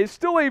is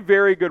still a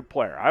very good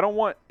player. I don't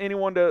want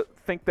anyone to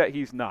think that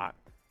he's not.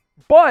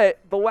 But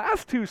the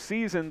last 2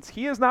 seasons,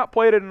 he has not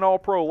played at an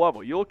all-pro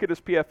level. You look at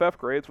his PFF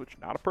grades, which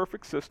is not a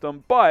perfect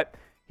system, but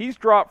he's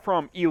dropped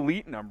from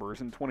elite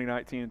numbers in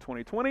 2019 and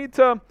 2020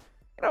 to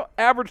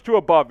average to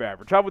above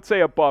average. I would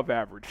say above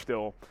average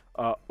still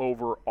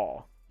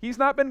overall. He's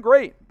not been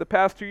great the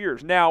past 2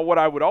 years. Now, what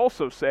I would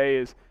also say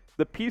is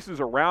the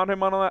pieces around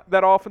him on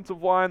that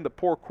offensive line, the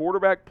poor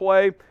quarterback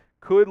play,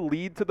 could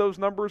lead to those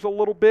numbers a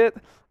little bit,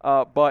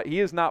 but he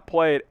has not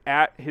played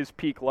at his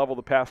peak level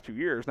the past 2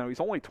 years. Now, he's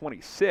only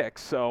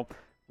 26, so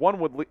one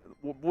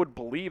would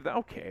believe that,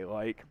 okay,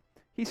 like,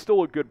 he's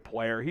still a good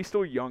player. He's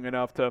still young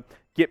enough to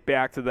get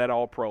back to that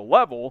all-pro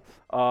level,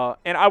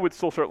 and I would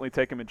still certainly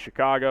take him in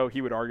Chicago.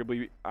 He would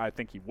arguably, I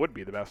think he would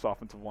be the best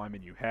offensive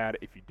lineman you had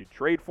if you did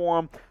trade for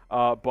him,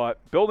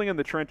 but building in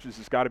the trenches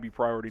has got to be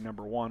priority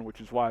number 1, which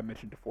is why I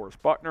mentioned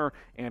DeForest Buckner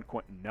and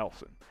Quenton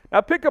Nelson. Now,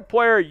 pick a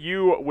player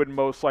you would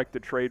most like to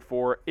trade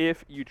for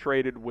if you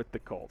traded with the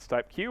Colts.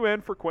 Type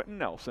QN for Quenton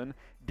Nelson,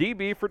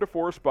 DB for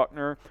DeForest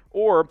Buckner,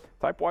 or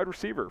type wide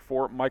receiver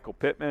for Michael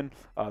Pittman.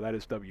 That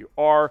is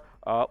WR.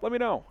 Let me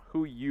know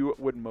who you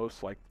would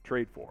most like to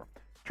trade for.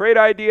 Trade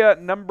idea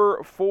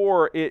number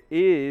 4, it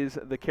is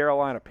the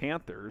Carolina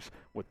Panthers.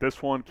 With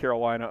this one,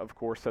 Carolina, of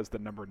course, has the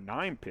number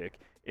 9 pick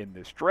in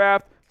this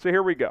draft. So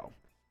here we go.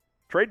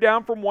 Trade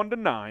down from 1 to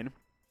 9.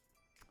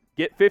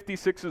 Get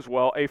 56 as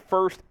well, a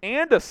first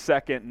and a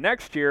second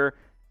next year,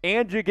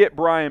 and you get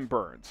Brian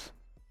Burns.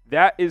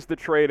 That is the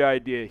trade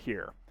idea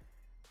here.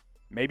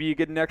 Maybe you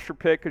get an extra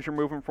pick because you're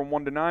moving from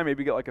 1 to 9.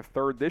 Maybe you get like a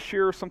third this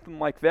year or something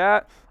like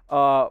that.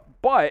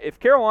 But if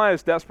Carolina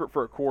is desperate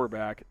for a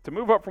quarterback, to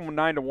move up from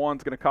 9 to 1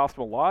 is going to cost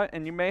them a lot,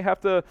 and you may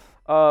have to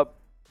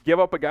give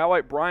up a guy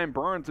like Brian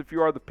Burns if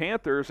you are the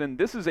Panthers, and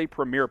this is a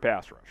premier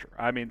pass rusher.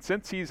 I mean,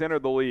 since he's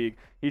entered the league,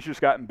 he's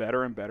just gotten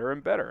better and better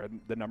and better, and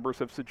the numbers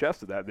have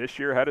suggested that. This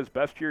year had his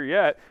best year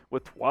yet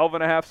with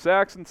 12.5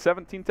 sacks and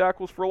 17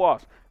 tackles for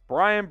loss.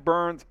 Brian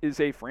Burns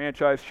is a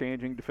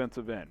franchise-changing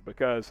defensive end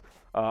because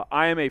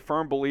I am a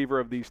firm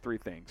believer of these 3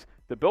 things.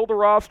 To build a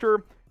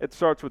roster, it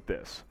starts with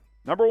this.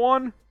 Number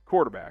 1,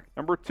 quarterback.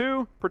 Number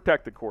 2,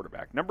 protect the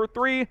quarterback. Number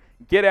 3,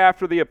 get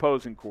after the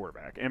opposing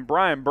quarterback. And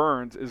Brian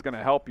Burns is going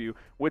to help you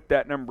with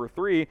that number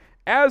 3,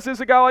 as is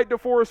a guy like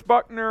DeForest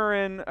Buckner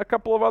and a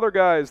couple of other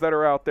guys that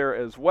are out there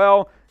as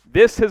well.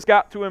 This has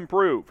got to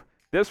improve.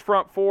 This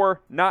front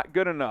 4, not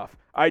good enough.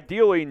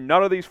 Ideally,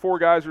 none of these 4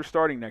 guys are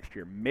starting next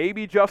year.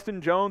 Maybe Justin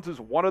Jones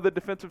is one of the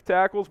defensive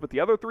tackles, but the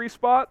other 3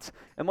 spots,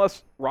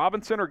 unless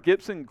Robinson or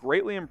Gibson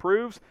greatly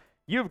improves,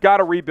 you've got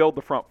to rebuild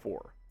the front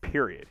 4,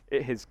 period.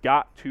 It has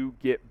got to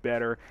get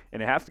better,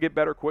 and it has to get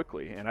better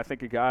quickly. And I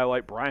think a guy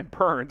like Brian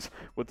Burns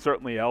would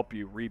certainly help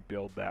you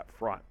rebuild that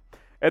front.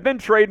 And then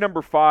trade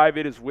number 5,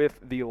 it is with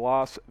the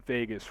Las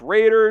Vegas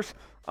Raiders.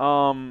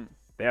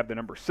 They have the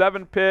number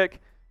 7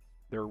 pick.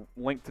 They're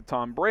linked to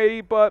Tom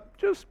Brady, but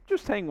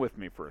just hang with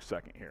me for a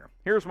second here.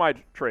 Here's my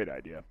trade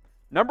idea.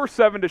 Number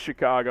 7 to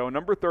Chicago,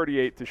 number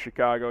 38 to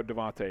Chicago,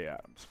 Davante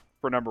Adams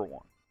for number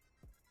 1.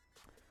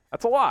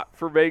 That's a lot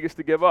for Vegas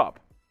to give up.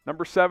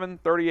 Number 7,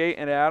 38,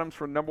 and Adams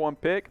for the number 1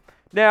 pick.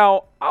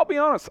 Now, I'll be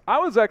honest, I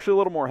was actually a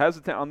little more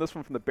hesitant on this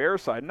one from the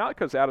Bears side, not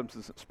because Adams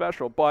isn't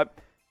special, but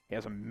he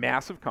has a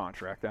massive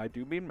contract. I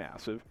do mean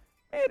massive.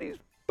 And he's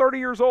 30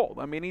 years old.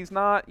 I mean, he's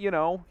not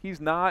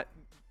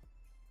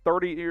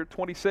 30 or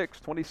 26,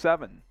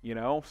 27,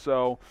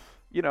 So,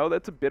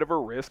 that's a bit of a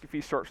risk if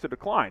he starts to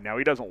decline. Now,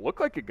 he doesn't look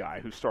like a guy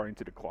who's starting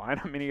to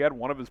decline. I mean, he had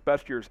one of his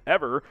best years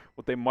ever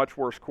with a much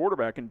worse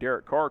quarterback in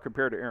Derek Carr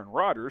compared to Aaron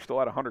Rodgers. Still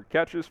had 100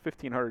 catches,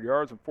 1,500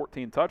 yards, and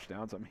 14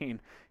 touchdowns. I mean,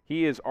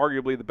 he is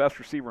arguably the best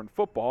receiver in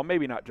football.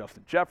 Maybe not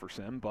Justin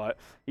Jefferson, but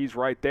he's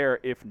right there,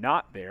 if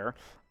not there.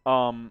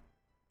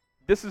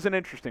 This is an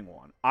interesting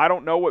one. I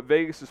don't know what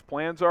Vegas's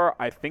plans are.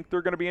 I think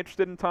they're going to be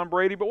interested in Tom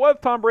Brady, but what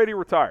if Tom Brady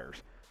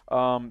retires?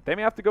 They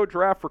may have to go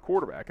draft for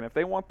quarterback, and if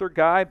they want their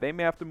guy, they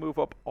may have to move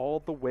up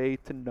all the way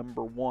to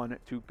number 1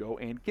 to go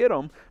and get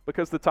him,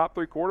 because the top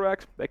 3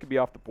 quarterbacks, they could be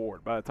off the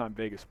board by the time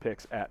Vegas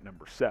picks at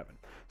number 7.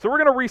 So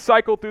we're going to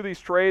recycle through these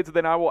trades, and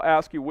then I will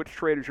ask you which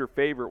trade is your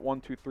favorite,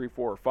 1, 2, 3,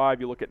 4, or 5.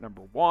 You look at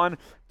number 1,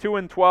 2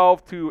 and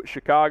 12 to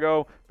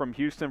Chicago from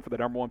Houston for the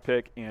number 1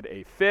 pick and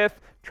a 5th.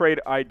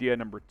 Trade idea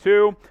number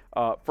 2,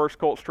 first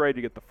Colts trade,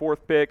 you get the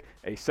 4th pick,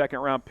 a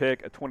 2nd-round pick,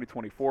 a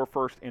 2024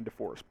 first, and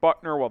DeForest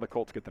Buckner, while the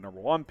Colts get the number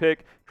 1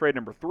 pick. Trade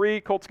number 3,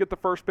 Colts get the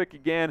first pick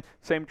again,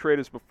 same trade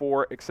as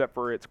before, except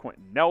for it's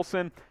Quentin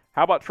Nelson.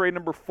 How about trade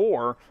number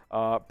 4,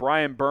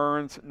 Brian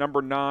Burns,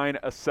 number 9,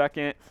 a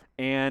 2nd,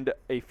 and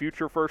a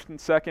future 1st and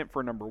 2nd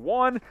for number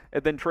 1,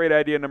 and then trade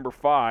idea number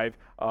 5,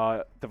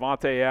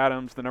 Devontae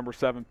Adams, the number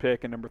 7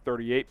 pick, and number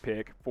 38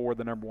 pick for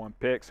the number 1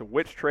 pick. So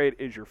which trade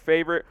is your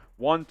favorite,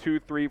 1, 2,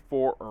 3,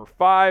 4, or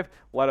 5?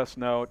 Let us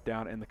know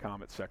down in the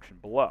comments section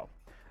below.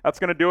 That's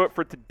going to do it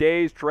for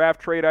today's Draft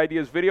Trade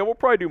Ideas video. We'll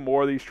probably do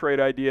more of these trade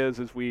ideas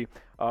as we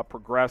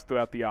progress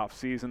throughout the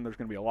offseason. There's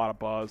going to be a lot of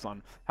buzz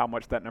on how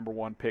much that number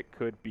 1 pick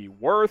could be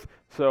worth.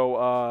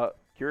 So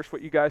curious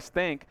what you guys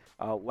think.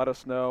 Let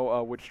us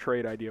know which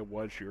trade idea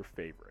was your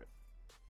favorite.